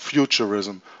or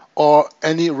futurism or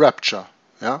any rapture.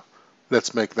 Yeah,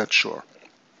 let's make that sure.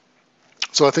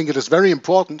 So I think it is very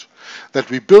important that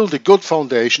we build a good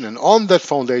foundation, and on that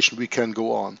foundation we can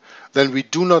go on. Then we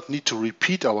do not need to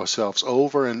repeat ourselves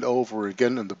over and over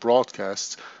again in the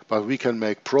broadcasts, but we can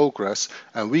make progress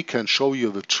and we can show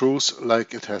you the truth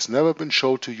like it has never been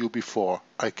shown to you before.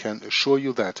 I can assure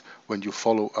you that when you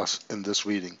follow us in this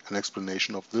reading and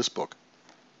explanation of this book.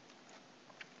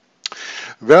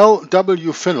 Well,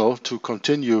 W. Finnell, to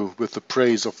continue with the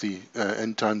praise of the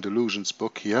End Time Delusions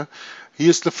book here, he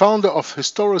is the founder of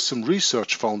Historicism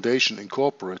Research Foundation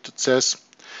Incorporated, says,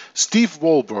 Steve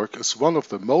Wohlberg is one of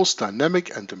the most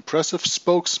dynamic and impressive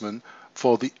spokesmen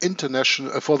for the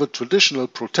traditional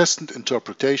Protestant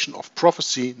interpretation of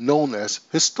prophecy known as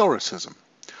historicism.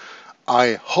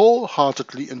 I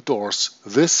wholeheartedly endorse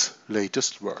this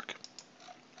latest work.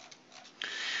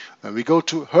 And we go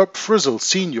to Herb Frizzle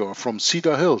Sr. from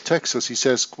Cedar Hill, Texas. He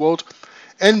says, quote,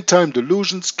 End Time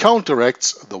Delusions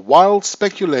counteracts the wild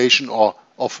speculation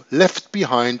of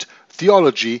left-behind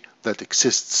theology that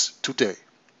exists today.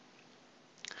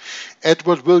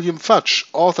 Edward William Fudge,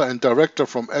 author and director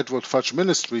from Edward Fudge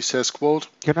Ministry, says, quote,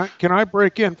 Can I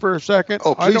break in for a second?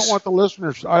 Oh, please. I don't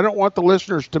want the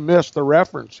listeners to miss the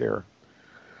reference here.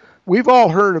 We've all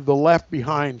heard of the Left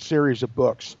Behind series of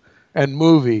books and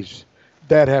movies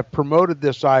that have promoted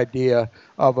this idea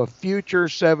of a future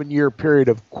 7-year period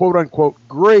of quote-unquote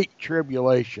great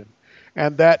tribulation,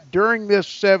 and that during this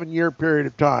 7-year period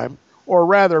of time, or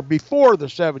rather before the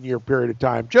 7-year period of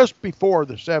time, just before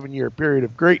the 7-year period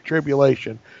of great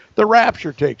tribulation, the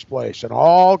rapture takes place, and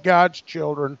all God's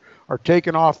children are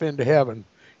taken off into heaven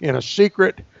in a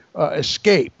secret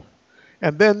escape.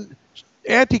 And then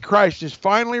Antichrist is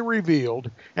finally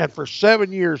revealed, and for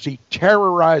 7 years he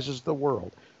terrorizes the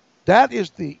world. That is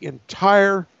the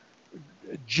entire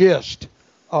gist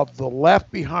of the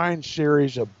Left Behind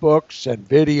series of books and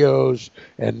videos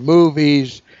and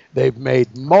movies. They've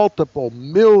made multiple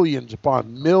millions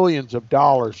upon millions of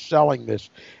dollars selling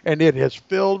this, and it has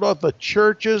filled up the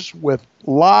churches with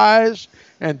lies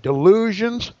and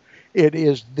delusions. It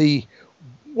is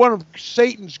one of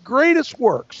Satan's greatest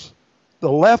works,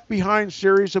 the Left Behind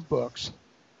series of books.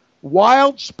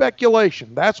 Wild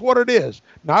speculation, that's what it is.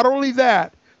 Not only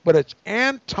that, but it's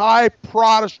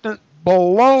anti-Protestant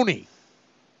baloney.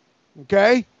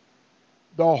 Okay?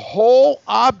 The whole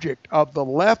object of the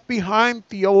Left Behind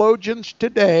theologians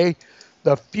today,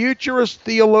 The futurist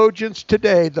theologians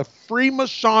today, the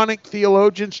Freemasonic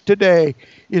theologians today,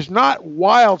 is not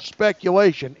wild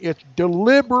speculation. It's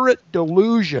deliberate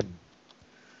delusion,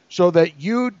 so that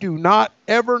you do not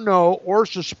ever know or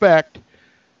suspect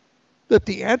that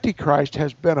the Antichrist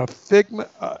has been a figment,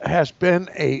 has been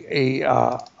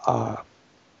a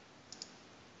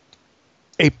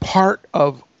part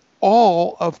of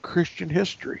all of Christian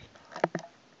history.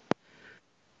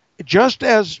 Just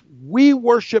as we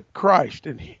worship Christ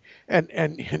and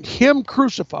Him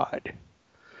crucified,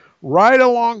 right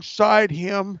alongside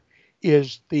Him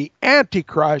is the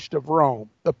Antichrist of Rome,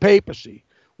 the papacy,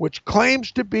 which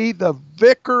claims to be the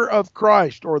vicar of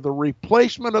Christ, or the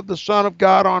replacement of the Son of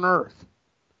God on earth.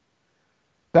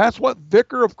 That's what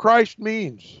vicar of Christ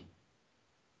means.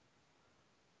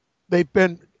 They've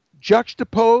been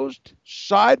juxtaposed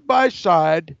side by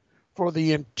side for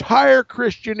the entire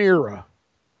Christian era.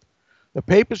 The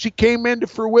papacy came into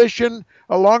fruition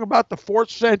along about the 4th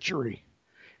century,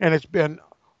 and it's been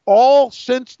all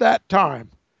since that time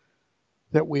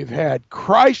that we've had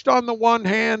Christ on the one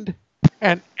hand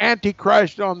and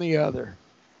Antichrist on the other.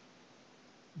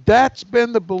 That's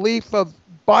been the belief of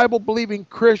Bible-believing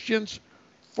Christians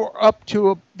for up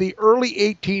to the early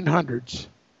 1800s.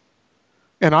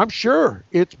 And I'm sure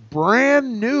it's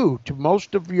brand new to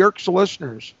most of Yerk's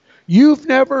listeners. You've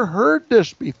never heard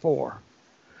this before.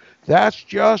 That's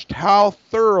just how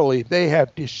thoroughly they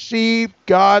have deceived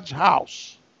God's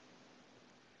house.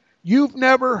 You've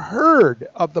never heard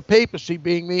of the papacy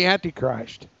being the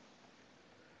Antichrist.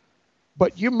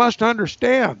 But you must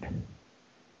understand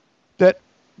that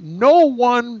no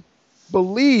one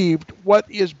believed what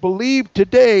is believed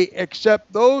today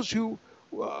except those who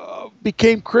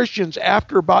became Christians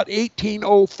after about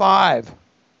 1805.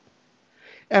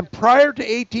 And prior to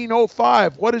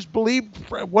 1805, what is believed,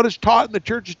 what is taught in the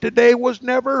churches today was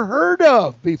never heard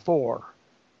of before.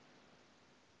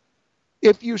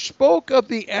 If you spoke of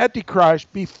the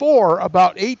Antichrist before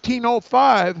about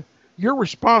 1805, your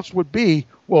response would be,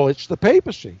 well, it's the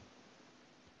papacy.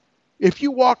 If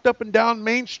you walked up and down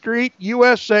Main Street,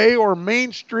 USA, or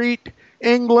Main Street,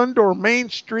 England, or Main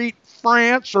Street,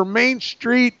 France, or Main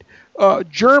Street,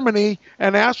 Germany,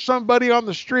 and asked somebody on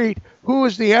the street, who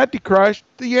is the Antichrist,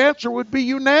 the answer would be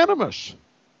unanimous.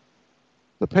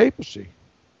 The papacy.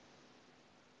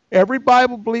 Every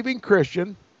Bible-believing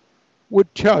Christian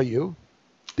would tell you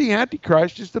the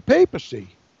Antichrist is the papacy.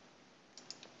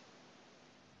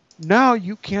 Now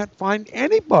you can't find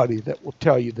anybody that will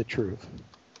tell you the truth.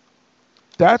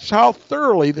 That's how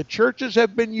thoroughly the churches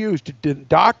have been used to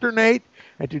indoctrinate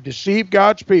and to deceive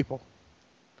God's people,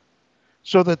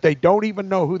 so that they don't even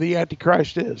know who the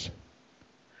Antichrist is.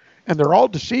 And they're all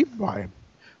deceived by him.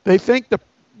 They think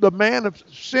the man of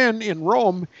sin in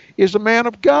Rome is a man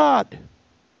of God.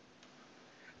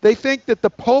 They think that the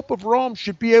Pope of Rome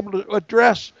should be able to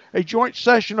address a joint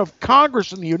session of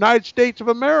Congress in the United States of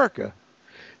America.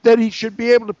 That he should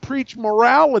be able to preach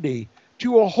morality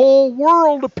to a whole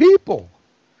world of people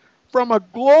from a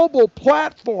global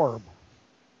platform.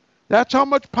 That's how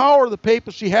much power the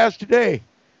papacy has today.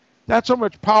 That's how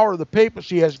much power the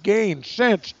papacy has gained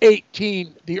since the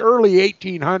early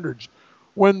 1800s,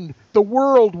 when the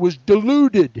world was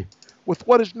deluded with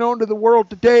what is known to the world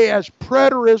today as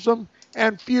preterism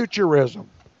and futurism.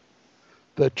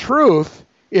 The truth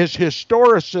is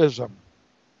historicism.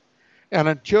 And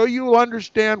until you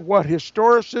understand what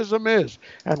historicism is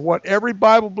and what every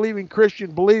Bible-believing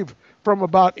Christian believed from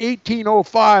about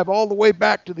 1805 all the way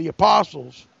back to the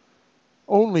apostles,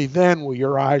 only then will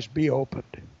your eyes be opened.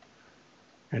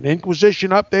 An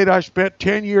Inquisition update, I spent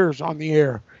 10 years on the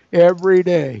air every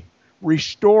day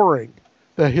restoring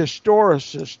the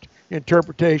historicist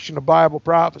interpretation of Bible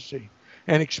prophecy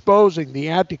and exposing the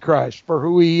Antichrist for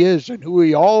who he is and who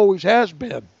he always has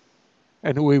been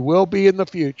and who he will be in the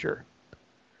future.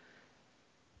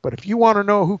 But if you want to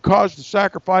know who caused the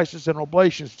sacrifices and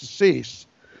oblations to cease,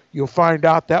 you'll find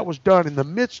out that was done in the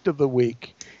midst of the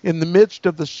week, in the midst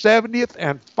of the 70th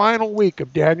and final week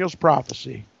of Daniel's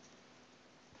prophecy,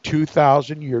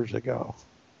 2,000 years ago.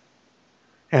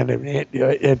 And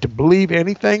to believe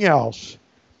anything else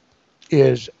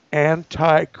is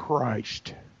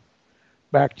Antichrist.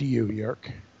 Back to you,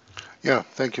 Yerk. Yeah,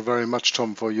 thank you very much,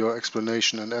 Tom, for your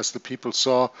explanation. And as the people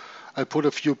saw, I put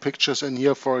a few pictures in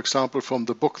here, for example, from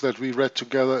the book that we read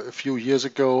together a few years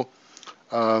ago,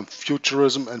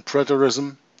 Futurism and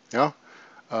Preterism,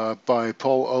 by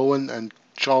Paul Owen and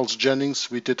Charles Jennings.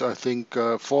 We did, I think,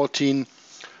 14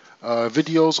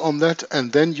 videos on that.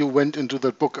 And then you went into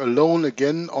that book alone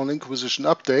again on Inquisition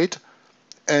Update.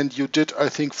 and you did, I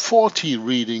think, 40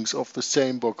 readings of the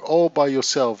same book, all by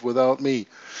yourself, without me.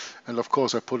 And of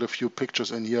course, I put a few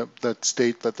pictures in here that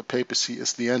state that the papacy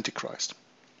is the Antichrist.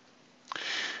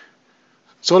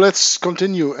 So let's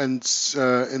continue, and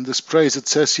in this praise it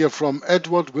says here from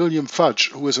Edward William Fudge,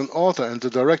 who is an author and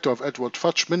the director of Edward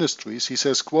Fudge Ministries. He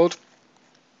says, quote,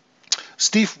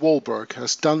 Steve Wahlberg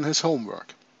has done his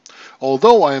homework.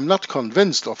 Although I am not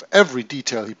convinced of every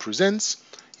detail he presents,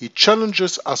 he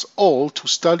challenges us all to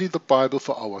study the Bible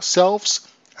for ourselves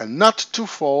and not to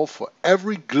fall for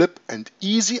every glib and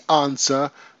easy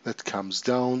answer that comes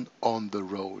down on the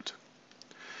road.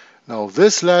 Now,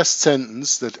 this last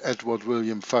sentence that Edward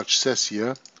William Fudge says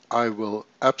here, I will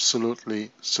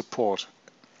absolutely support.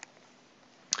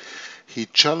 He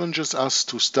challenges us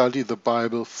to study the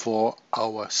Bible for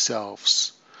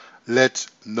ourselves. Let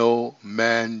no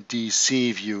man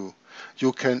deceive you.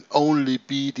 You can only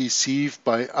be deceived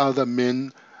by other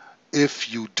men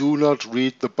if you do not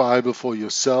read the Bible for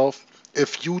yourself,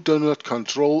 if you do not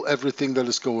control everything that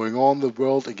is going on in the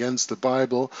world against the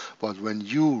Bible, but when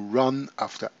you run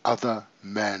after other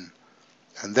men.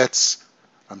 And that's,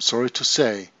 I'm sorry to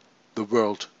say, the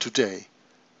world today.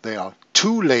 They are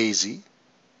too lazy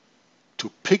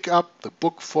to pick up the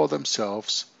book for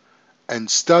themselves and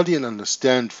study and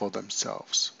understand for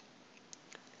themselves.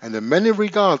 And in many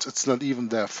regards, it's not even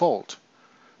their fault,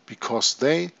 because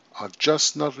they are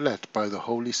just not led by the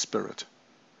Holy Spirit.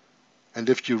 And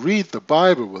if you read the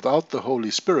Bible without the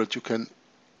Holy Spirit, you can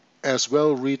as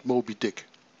well read Moby Dick.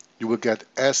 You will get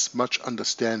as much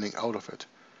understanding out of it.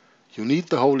 You need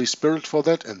the Holy Spirit for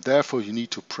that, and therefore you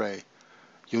need to pray.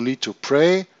 You need to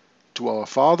pray to our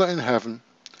Father in heaven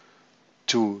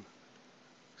to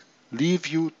lead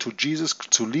you to Jesus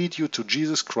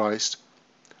Christ,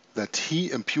 that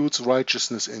He imputes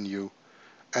righteousness in you,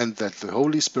 and that the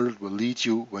Holy Spirit will lead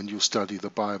you when you study the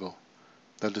Bible.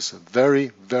 That is a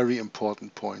very, very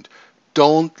important point.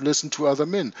 Don't listen to other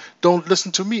men. Don't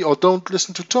listen to me, or don't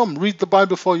listen to Tom. Read the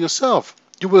Bible for yourself.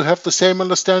 You will have the same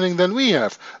understanding than we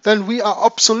have. Then we are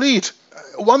obsolete.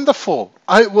 Wonderful.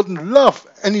 I wouldn't love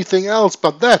anything else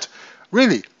but that.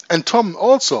 Really. And Tom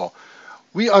also.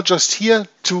 We are just here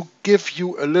to give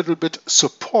you a little bit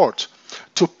support,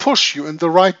 to push you in the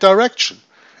right direction.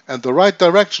 And the right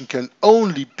direction can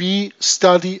only be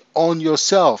study on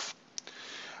yourself.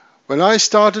 When I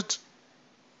started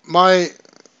my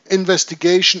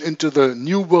investigation into the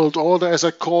New World Order, as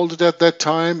I called it at that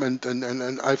time,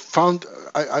 and I found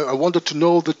I wanted to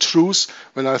know the truth,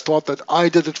 when I thought that I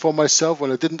did it for myself,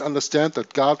 when I didn't understand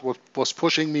that God was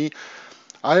pushing me,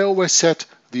 I always said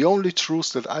the only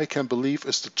truth that I can believe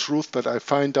is the truth that I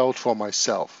find out for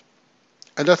myself.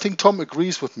 And I think Tom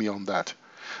agrees with me on that.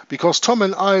 Because Tom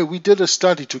and I, we did a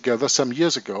study together some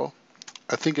years ago.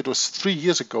 I think it was 3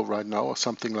 years ago right now, or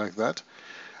something like that.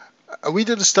 We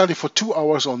did a study for 2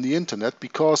 hours on the internet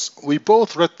because we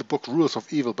both read the book Rules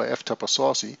of Evil by F. Tupper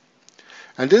Saucy.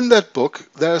 And in that book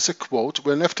there is a quote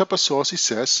when F. Tupper Saucy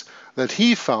says that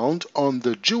he found on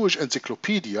the Jewish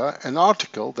Encyclopedia an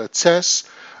article that says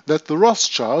that the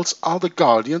Rothschilds are the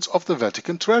guardians of the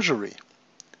Vatican Treasury.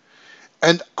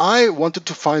 And I wanted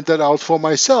to find that out for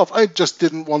myself. I just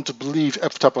didn't want to believe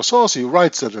F. Tupper Saucy, who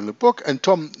writes that in the book, and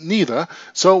Tom neither.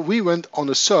 So we went on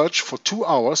a search for 2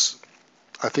 hours.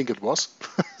 I think it was.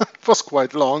 It was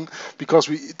quite long, because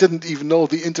we didn't even know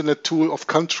the internet tool of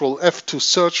Control F to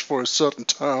search for a certain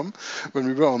term when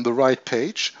we were on the right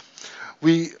page.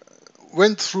 We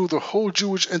went through the whole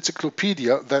Jewish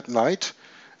encyclopedia that night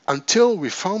until we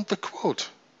found the quote.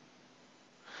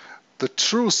 The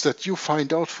truth that you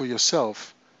find out for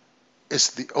yourself is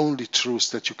the only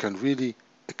truth that you can really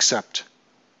accept.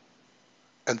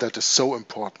 And that is so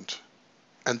important.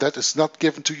 And that is not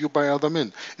given to you by other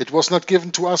men. It was not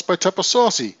given to us by Tupper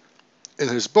Saucy in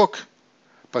his book,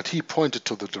 but he pointed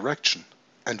to the direction,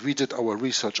 and we did our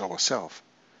research ourselves.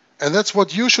 And that's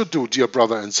what you should do, dear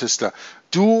brother and sister.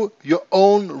 Do your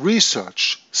own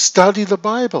research. Study the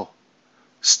Bible.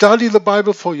 Study the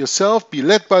Bible for yourself, be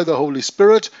led by the Holy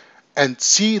Spirit, and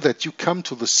see that you come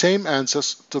to the same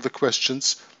answers to the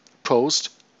questions posed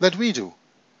that we do.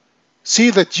 See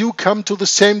that you come to the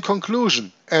same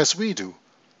conclusion as we do.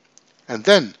 And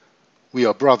then we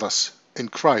are brothers in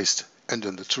Christ and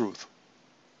in the truth.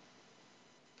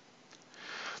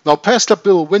 Now, Pastor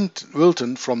Bill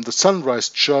Wilton from the Sunrise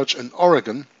Church in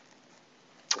Oregon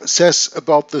says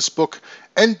about this book,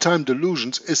 End Time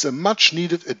Delusions is a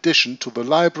much-needed addition to the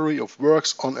library of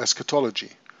works on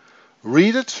eschatology.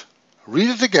 Read it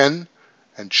again,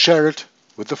 and share it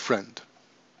with a friend.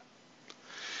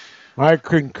 I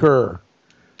concur.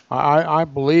 I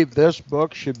believe this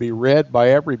book should be read by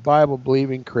every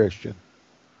Bible-believing Christian.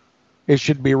 It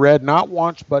should be read not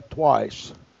once but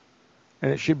twice.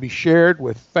 And it should be shared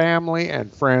with family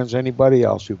and friends, anybody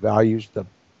else who values the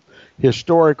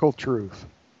historical truth.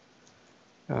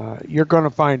 You're going to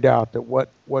find out that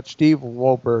what Stephen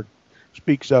Wolberg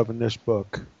speaks of in this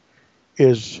book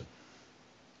is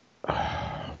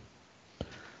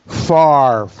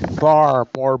far, far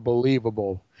more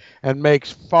believable and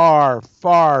makes far,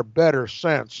 far better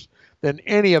sense than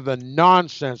any of the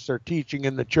nonsense they're teaching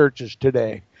in the churches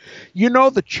today. You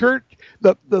know, the church,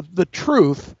 the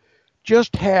truth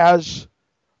just has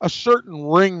a certain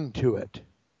ring to it.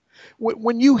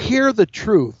 When you hear the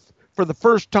truth for the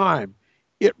first time,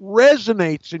 it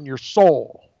resonates in your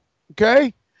soul.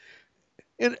 Okay?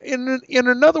 In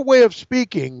another way of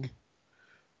speaking,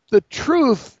 the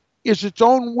truth is its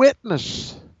own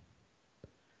witness.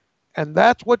 And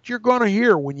that's what you're going to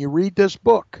hear when you read this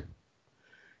book.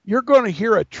 You're going to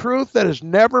hear a truth that has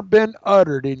never been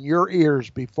uttered in your ears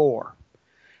before.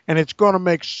 And it's going to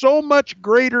make so much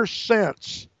greater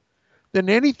sense than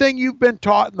anything you've been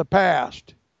taught in the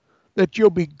past that you'll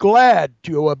be glad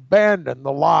to abandon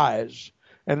the lies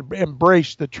and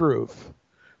embrace the truth.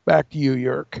 Back to you,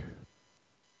 Jörg.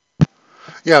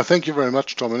 Yeah, thank you very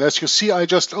much, Tom. And as you see, I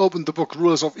just opened the book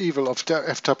Rulers of Evil of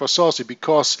F. Parousia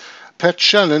because Pat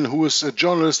Shannon, who is a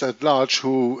journalist at large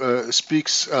who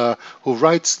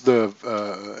writes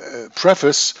the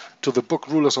preface to the book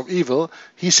Rulers of Evil,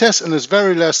 he says in his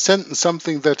very last sentence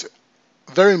something that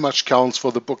very much counts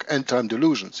for the book End Time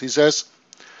Delusions. He says,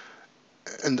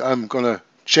 and I'm going to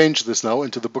change this now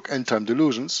into the book End Time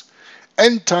Delusions,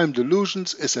 End Time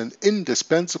Delusions is an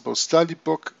indispensable study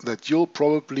book that you'll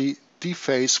probably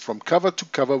deface from cover to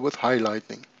cover with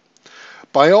highlighting.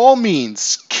 By all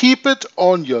means, keep it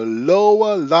on your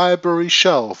lower library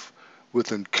shelf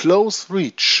within close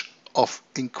reach of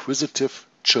inquisitive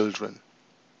children.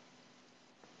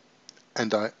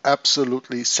 And I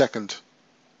absolutely second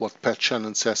what Pat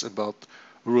Shannon says about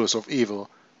Rulers of Evil,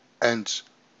 and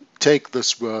take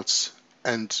these words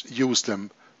and use them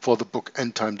for the book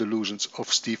End Time Delusions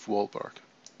of Steve Wolberg.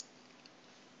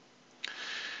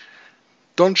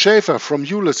 Don Schaefer from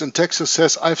Euless in Texas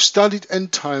says, I've studied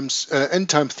end time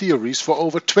theories for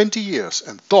over 20 years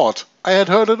and thought I had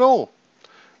heard it all.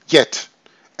 Yet,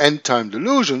 End Time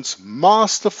Delusions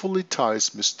masterfully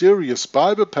ties mysterious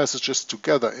Bible passages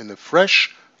together in a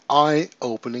fresh,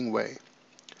 eye-opening way.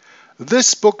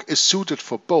 This book is suited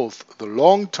for both the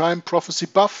long-time prophecy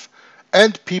buff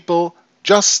and people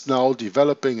just now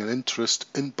developing an interest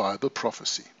in Bible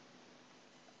prophecy.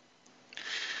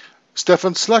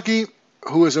 Stephen Sluggy,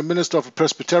 who is a minister of a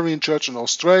Presbyterian church in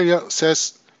Australia,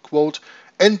 says, quote,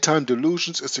 End Time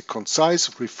Delusions is a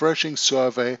concise, refreshing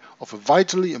survey of a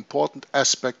vitally important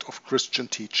aspect of Christian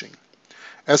teaching.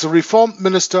 As a Reformed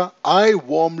minister, I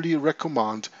warmly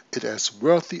recommend it as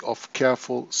worthy of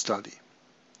careful study.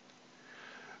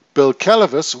 Bill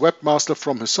Calavis, webmaster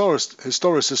from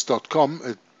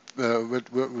historicist.com,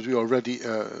 which we already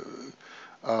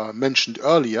mentioned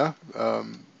earlier,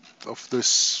 of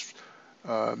this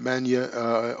mania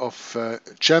of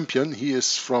Champion. He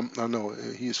is from,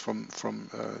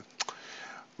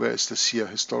 where is this here?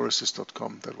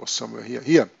 Historicist.com. That was somewhere here.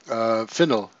 Here,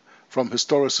 Finnell from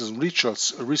Historicism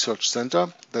Research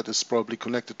Center. That is probably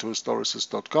connected to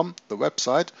historicist.com, the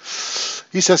website.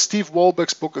 He says Steve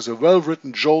Wolberg's book is a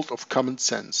well-written jolt of common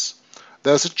sense.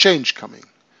 There's a change coming.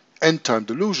 End Time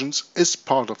Delusions is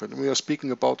part of it. And we are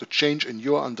speaking about a change in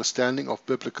your understanding of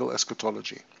biblical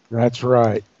eschatology. That's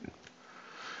right.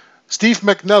 Steve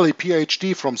McNally,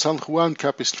 PhD from San Juan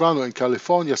Capistrano in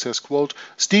California, says, quote,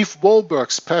 Steve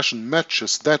Wolberg's passion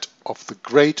matches that of the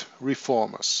great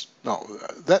reformers. Now,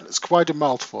 that is quite a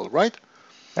mouthful, right?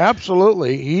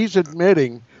 Absolutely. He's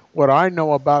admitting what I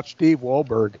know about Steve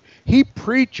Wolberg. He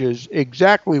preaches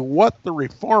exactly what the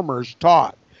reformers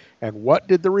taught. And what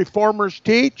did the reformers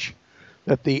teach?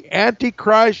 That the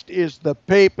Antichrist is the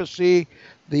papacy.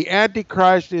 The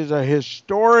Antichrist is a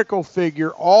historical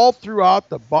figure all throughout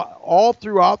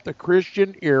the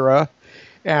Christian era,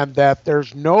 and that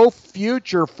there's no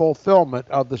future fulfillment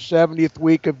of the 70th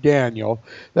week of Daniel,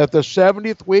 that the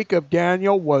 70th week of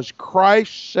Daniel was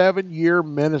Christ's 7-year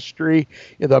ministry,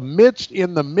 in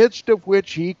the midst of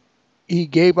which he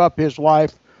gave up his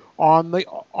life on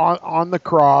the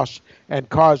cross and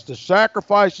caused the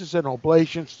sacrifices and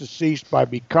oblations to cease by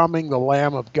becoming the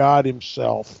Lamb of God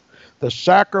himself, the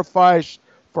sacrifice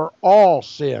for all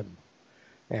sin.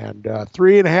 And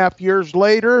 3.5 years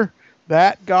later,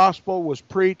 that gospel was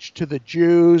preached to the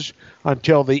Jews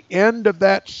until the end of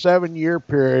that 7-year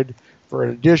period for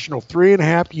an additional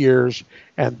 3.5 years,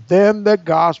 and then the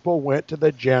gospel went to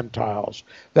the Gentiles.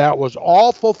 That was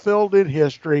all fulfilled in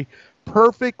history,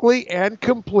 perfectly and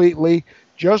completely,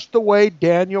 just the way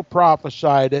Daniel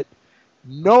prophesied it.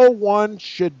 No one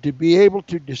should be able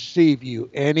to deceive you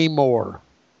anymore.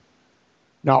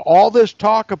 Now, all this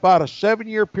talk about a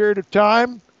 7-year period of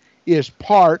time is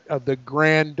part of the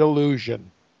grand delusion.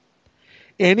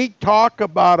 Any talk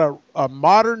about a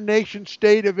modern nation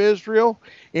state of Israel,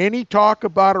 any talk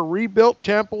about a rebuilt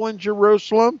temple in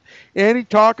Jerusalem, any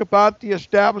talk about the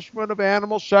establishment of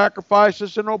animal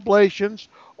sacrifices and oblations,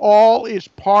 all is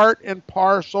part and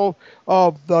parcel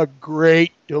of the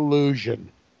great delusion.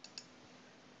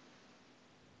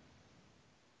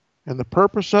 And the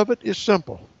purpose of it is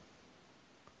simple.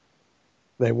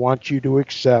 They want you to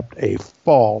accept a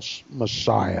false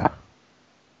Messiah.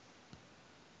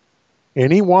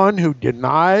 Anyone who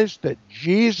denies that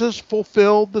Jesus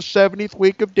fulfilled the 70th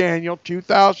week of Daniel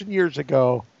 2,000 years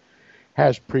ago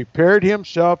has prepared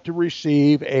himself to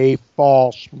receive a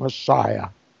false Messiah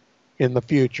in the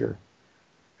future.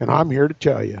 And I'm here to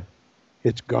tell you,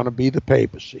 it's going to be the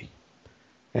papacy.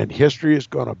 And history is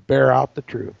going to bear out the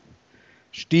truth.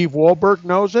 Steve Wohlberg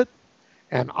knows it,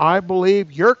 and I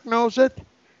believe Yerk knows it,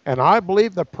 and I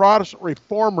believe the Protestant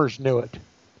reformers knew it.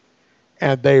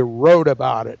 And they wrote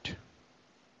about it.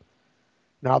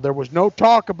 Now, there was no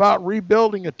talk about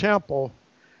rebuilding a temple,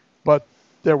 but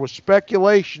there was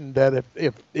speculation that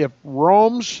if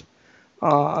Rome's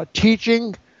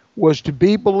teaching was to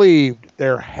be believed,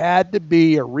 there had to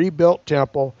be a rebuilt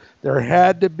temple, there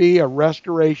had to be a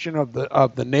restoration of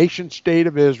the nation state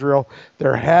of Israel,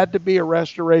 there had to be a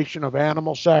restoration of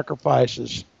animal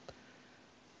sacrifices.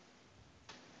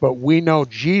 But we know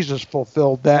Jesus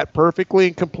fulfilled that perfectly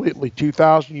and completely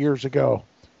 2,000 years ago.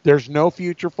 There's no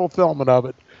future fulfillment of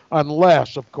it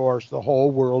unless, of course, the whole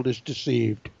world is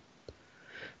deceived.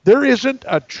 There isn't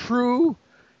a true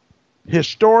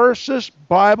historicist,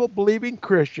 Bible-believing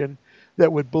Christian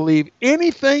that would believe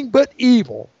anything but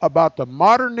evil about the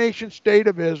modern nation state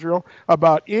of Israel,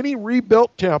 about any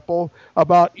rebuilt temple,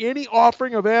 about any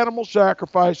offering of animal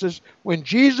sacrifices. When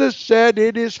Jesus said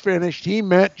it is finished, he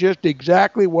meant just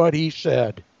exactly what he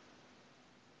said.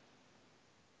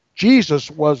 Jesus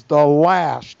was the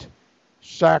last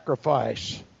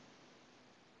sacrifice.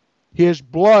 His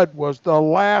blood was the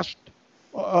last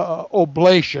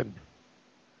oblation.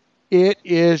 It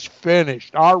is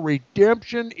finished. Our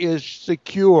redemption is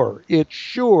secure. It's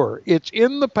sure. It's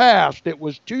in the past. It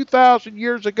was 2,000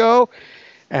 years ago,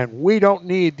 and we don't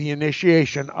need the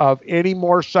initiation of any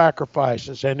more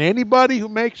sacrifices. And anybody who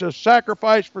makes a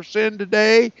sacrifice for sin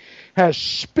today has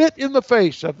spit in the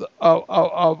face of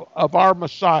our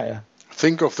Messiah.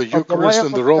 Think of the Eucharist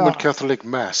in the Roman Catholic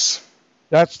Mass.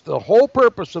 That's the whole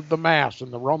purpose of the Mass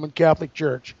in the Roman Catholic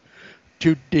Church,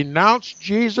 to denounce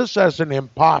Jesus as an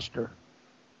imposter.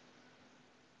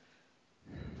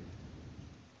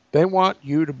 They want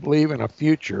you to believe in a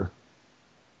future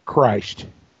Christ.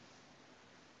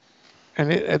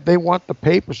 And they want the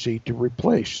papacy to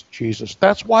replace Jesus.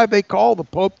 That's why they call the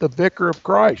Pope the Vicar of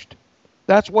Christ.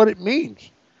 That's what it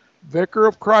means. Vicar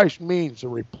of Christ means the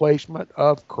replacement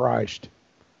of Christ.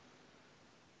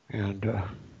 And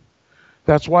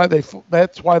that's why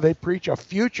they preach a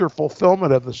future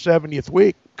fulfillment of the 70th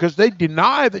week, because they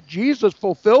deny that Jesus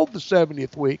fulfilled the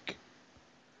 70th week.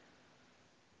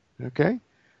 Okay?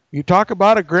 You talk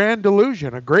about a grand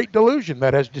delusion, a great delusion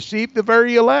that has deceived the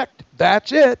very elect.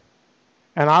 That's it.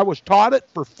 And I was taught it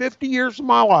for 50 years of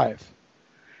my life.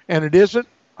 And it isn't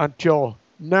until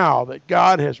now that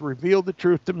God has revealed the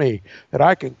truth to me that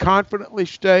I can confidently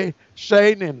say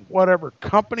in whatever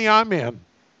company I'm in,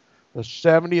 the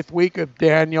 70th week of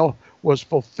Daniel was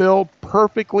fulfilled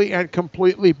perfectly and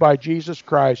completely by Jesus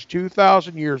Christ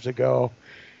 2,000 years ago,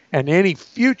 and any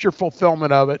future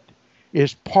fulfillment of it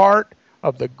is part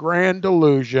of the grand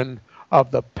delusion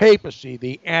of the papacy,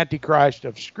 the Antichrist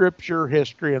of Scripture,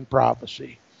 history, and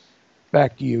prophecy.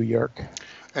 Back to you, Yerk.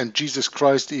 And Jesus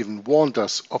Christ even warned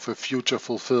us of a future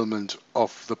fulfillment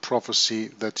of the prophecy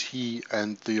that he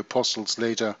and the apostles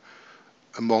later,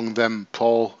 among them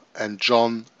Paul and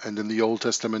John, and in the Old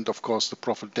Testament, of course, the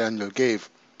prophet Daniel gave.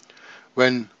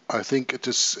 When, I think it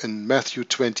is in Matthew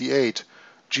 28,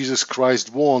 Jesus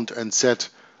Christ warned and said,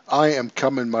 I am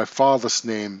come in my Father's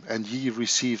name, and ye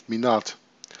received me not.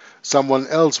 Someone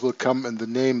else will come in the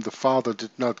name the Father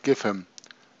did not give him,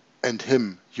 and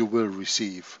him you will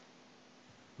receive.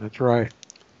 That's right.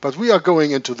 But we are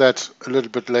going into that a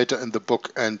little bit later in the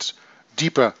book and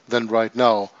deeper than right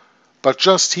now. But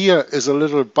just here is a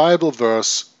little Bible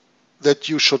verse that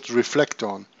you should reflect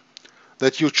on,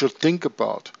 that you should think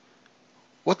about.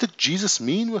 What did Jesus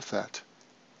mean with that?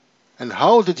 And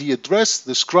how did he address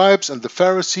the scribes and the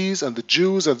Pharisees and the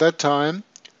Jews at that time?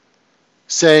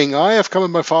 saying, I have come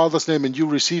in my Father's name, and you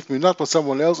receive me not, but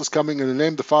someone else is coming in the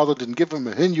name the Father didn't give him,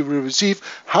 and him you will receive.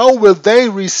 How will they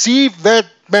receive that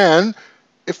man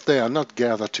if they are not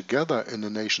gathered together in the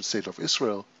nation state of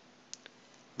Israel?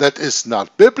 That is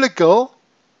not biblical,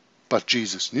 but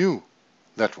Jesus knew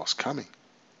that was coming.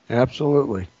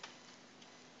 Absolutely.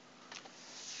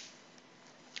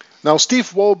 Now, Steve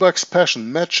Wohlberg's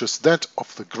passion matches that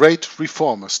of the great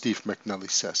reformer, Steve McNally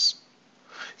says.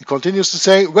 He continues to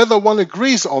say, whether one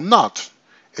agrees or not,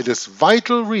 it is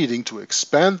vital reading to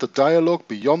expand the dialogue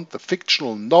beyond the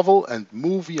fictional novel and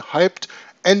movie-hyped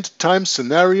end-time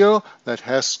scenario that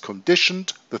has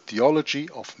conditioned the theology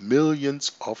of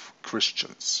millions of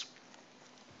Christians.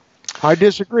 I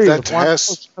disagree. That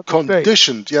has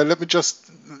conditioned, yeah, let me just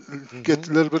get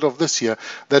a little bit of this here,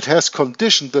 that has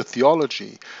conditioned the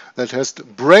theology, that has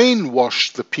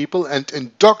brainwashed the people and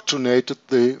indoctrinated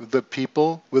the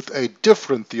people with a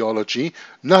different theology,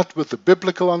 not with the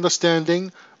biblical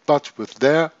understanding, but with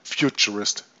their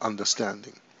futurist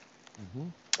understanding.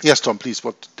 Yes, Tom, please,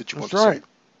 what did you want to say?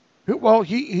 Well,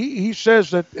 he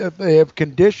says that they have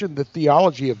conditioned the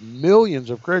theology of millions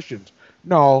of Christians.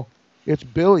 No, it's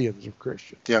billions of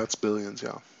Christians. Yeah, it's billions,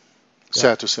 yeah.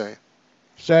 Sad to say.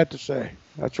 Sad to say.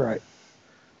 That's right.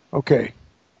 Okay.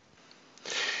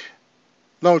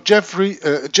 Now, Jeff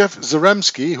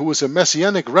Zaremski, who is a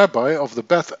Messianic rabbi of the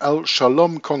Beth El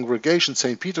Shalom congregation,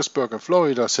 St. Petersburg in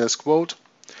Florida, says, quote,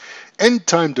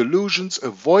 End-time delusions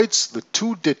avoids the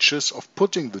two ditches of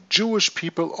putting the Jewish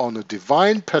people on a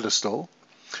divine pedestal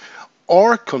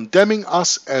or condemning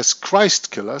us as Christ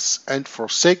killers and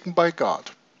forsaken by God.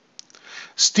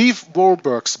 Steve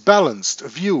Wohlberg's balanced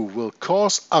view will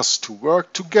cause us to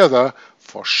work together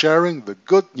for sharing the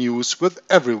good news with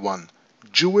everyone,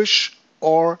 Jewish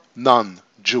or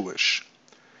non-Jewish.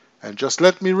 And just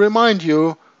let me remind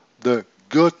you, the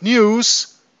good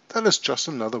news, that is just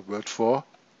another word for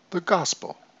the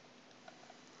gospel.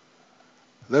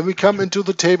 Then we come into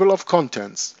the table of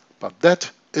contents, but that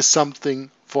is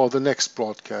something for the next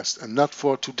broadcast and not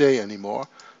for today anymore,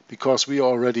 because we are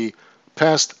already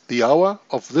past the hour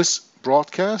of this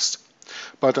broadcast.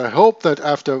 But I hope that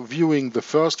after viewing the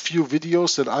first few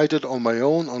videos that I did on my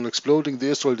own on exploding the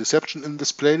Israel deception in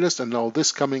this playlist, and now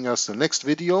this coming as the next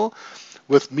video,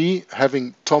 with me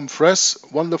having Tom Fress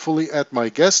wonderfully as my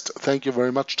guest. Thank you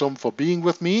very much, Tom, for being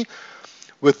with me.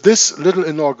 With this little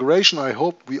inauguration, I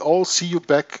hope we all see you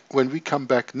back when we come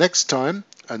back next time.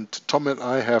 And Tom and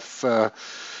I have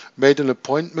made an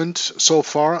appointment so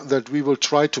far that we will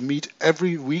try to meet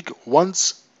every week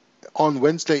once on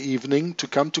Wednesday evening to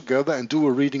come together and do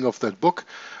a reading of that book,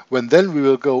 when then we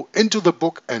will go into the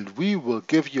book and we will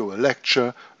give you a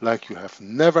lecture like you have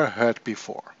never heard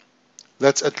before.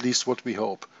 That's at least what we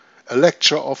hope. A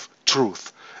lecture of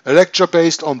truth. A lecture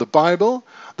based on the Bible,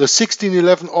 the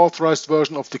 1611 authorized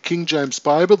version of the King James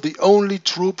Bible, the only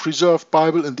true preserved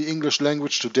Bible in the English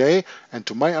language today, and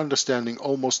to my understanding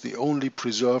almost the only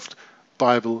preserved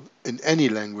Bible in any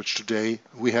language today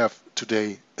we have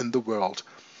today in the world.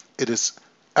 It is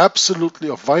absolutely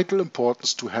of vital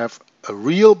importance to have a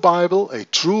real Bible, a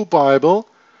true Bible,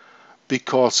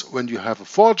 because when you have a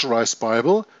forgerized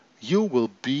Bible, you will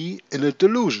be in a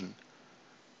delusion.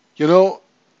 You know,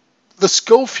 the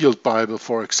Schofield Bible,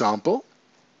 for example,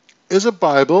 is a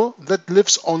Bible that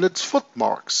lives on its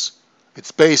footmarks.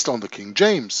 It's based on the King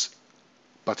James,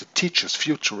 but it teaches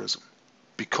futurism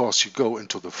because you go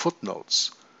into the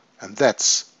footnotes, and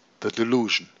that's the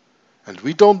delusion. And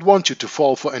we don't want you to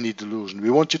fall for any delusion. We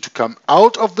want you to come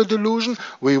out of the delusion.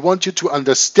 We want you to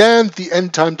understand the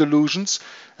end-time delusions,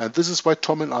 and this is why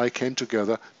Tom and I came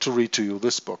together to read to you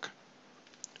this book.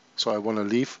 So I want to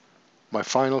leave my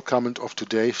final comment of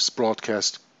today's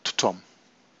broadcast to Tom.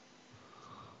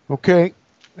 Okay,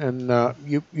 and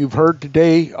you've heard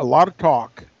today a lot of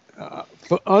talk,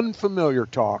 unfamiliar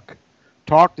talk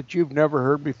that you've never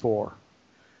heard before.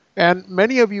 And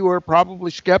many of you are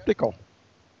probably skeptical,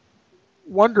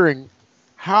 wondering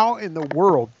how in the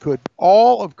world could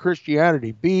all of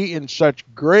Christianity be in such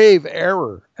grave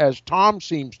error as Tom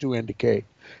seems to indicate,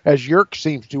 as Yerk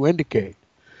seems to indicate.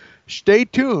 Stay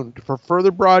tuned for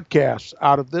further broadcasts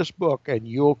out of this book, and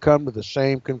you'll come to the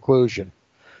same conclusion.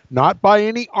 Not by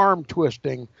any arm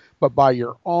twisting, but by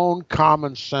your own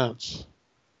common sense.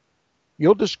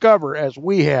 You'll discover, as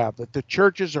we have, that the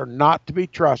churches are not to be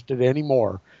trusted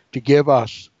anymore to give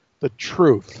us the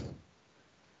truth.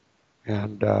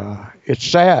 And it's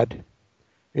sad.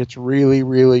 It's really,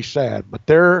 really sad. But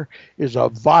there is a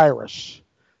virus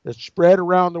that's spread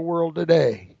around the world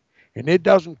today. And it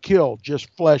doesn't kill just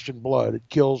flesh and blood. It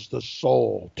kills the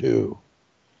soul, too.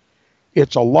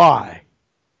 It's a lie.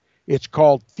 It's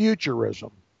called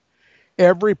futurism.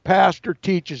 every pastor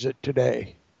teaches it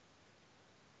today,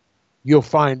 you'll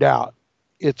find out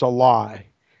it's a lie,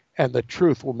 and the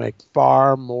truth will make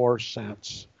far more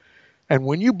sense. And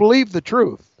when you believe the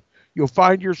truth, you'll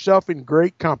find yourself in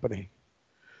great company,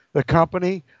 the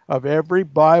company of every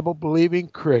Bible-believing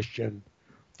Christian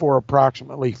for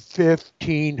approximately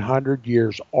 1,500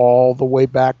 years, all the way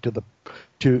back to the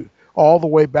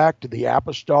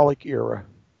apostolic era.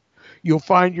 You'll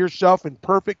find yourself in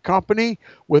perfect company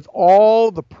with all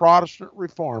the Protestant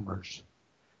reformers,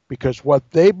 because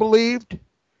what they believed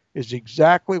is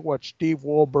exactly what Steve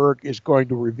Wohlberg is going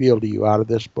to reveal to you out of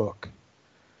this book.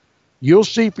 You'll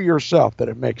see for yourself that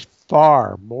it makes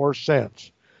far more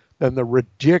sense than the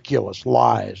ridiculous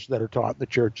lies that are taught in the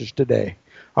churches today.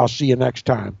 I'll see you next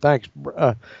time. Thanks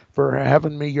for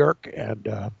having me, Yerk,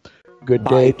 and good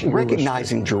day to you. By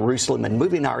recognizing Jerusalem and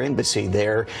moving our embassy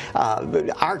there,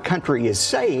 our country is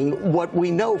saying what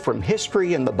we know from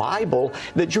history and the Bible,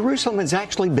 that Jerusalem has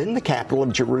actually been the capital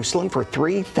of Jerusalem for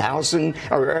 3,000,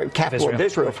 or capital of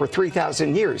Israel for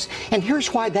 3,000 years. And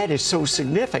here's why that is so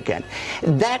significant.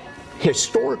 That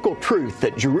historical truth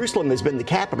that Jerusalem has been the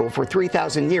capital for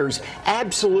 3,000 years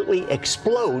absolutely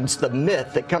explodes the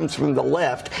myth that comes from the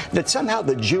left that somehow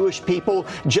the Jewish people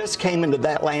just came into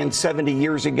that land 70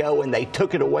 years ago and they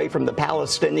took it away from the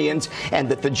Palestinians, and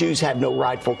that the Jews have no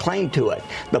rightful claim to it.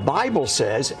 The Bible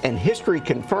says, and history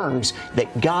confirms,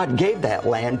 that God gave that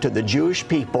land to the Jewish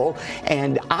people,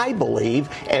 and I believe,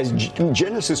 as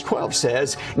Genesis 12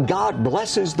 says, God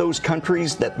blesses those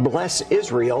countries that bless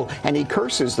Israel, and he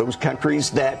curses those countries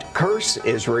that curse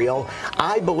Israel.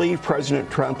 I believe President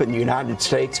Trump and the United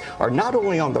States are not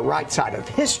only on the right side of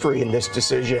history in this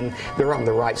decision, they're on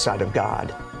the right side of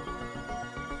God.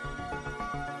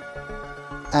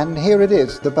 And here it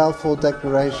is, the Balfour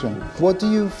Declaration. What do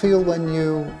you feel when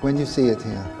you see it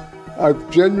here? I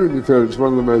genuinely feel it's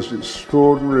one of the most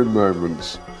extraordinary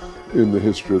moments in the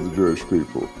history of the Jewish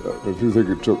people. If you think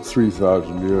it took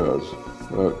 3,000 years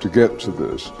to get to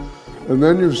this, and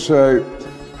then you say,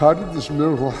 how did this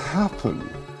miracle happen?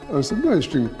 It's the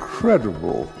most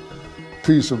incredible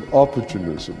piece of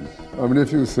opportunism. I mean,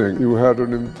 if you think you had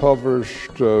an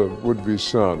impoverished would-be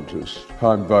scientist,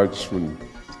 Chaim Weizmann,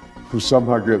 who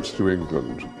somehow gets to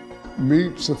England,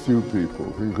 meets a few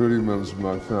people, including members of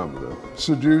my family,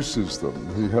 seduces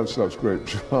them. He has such great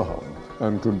charm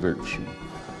and conviction.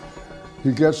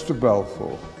 He gets to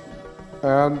Balfour,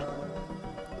 and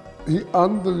he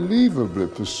unbelievably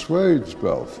persuades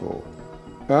Balfour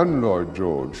and Lloyd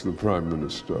George, the Prime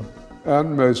Minister,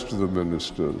 and most of the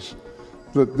ministers,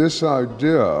 that this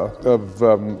idea of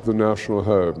the national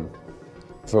home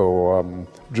for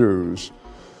Jews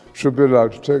should be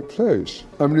allowed to take place.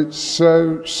 I mean, it's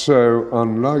so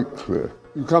unlikely.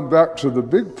 You come back to the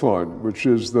big point, which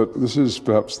is that this is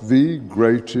perhaps the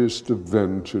greatest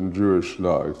event in Jewish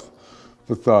life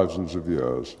for thousands of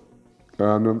years.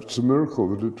 And it's a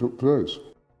miracle that it took place.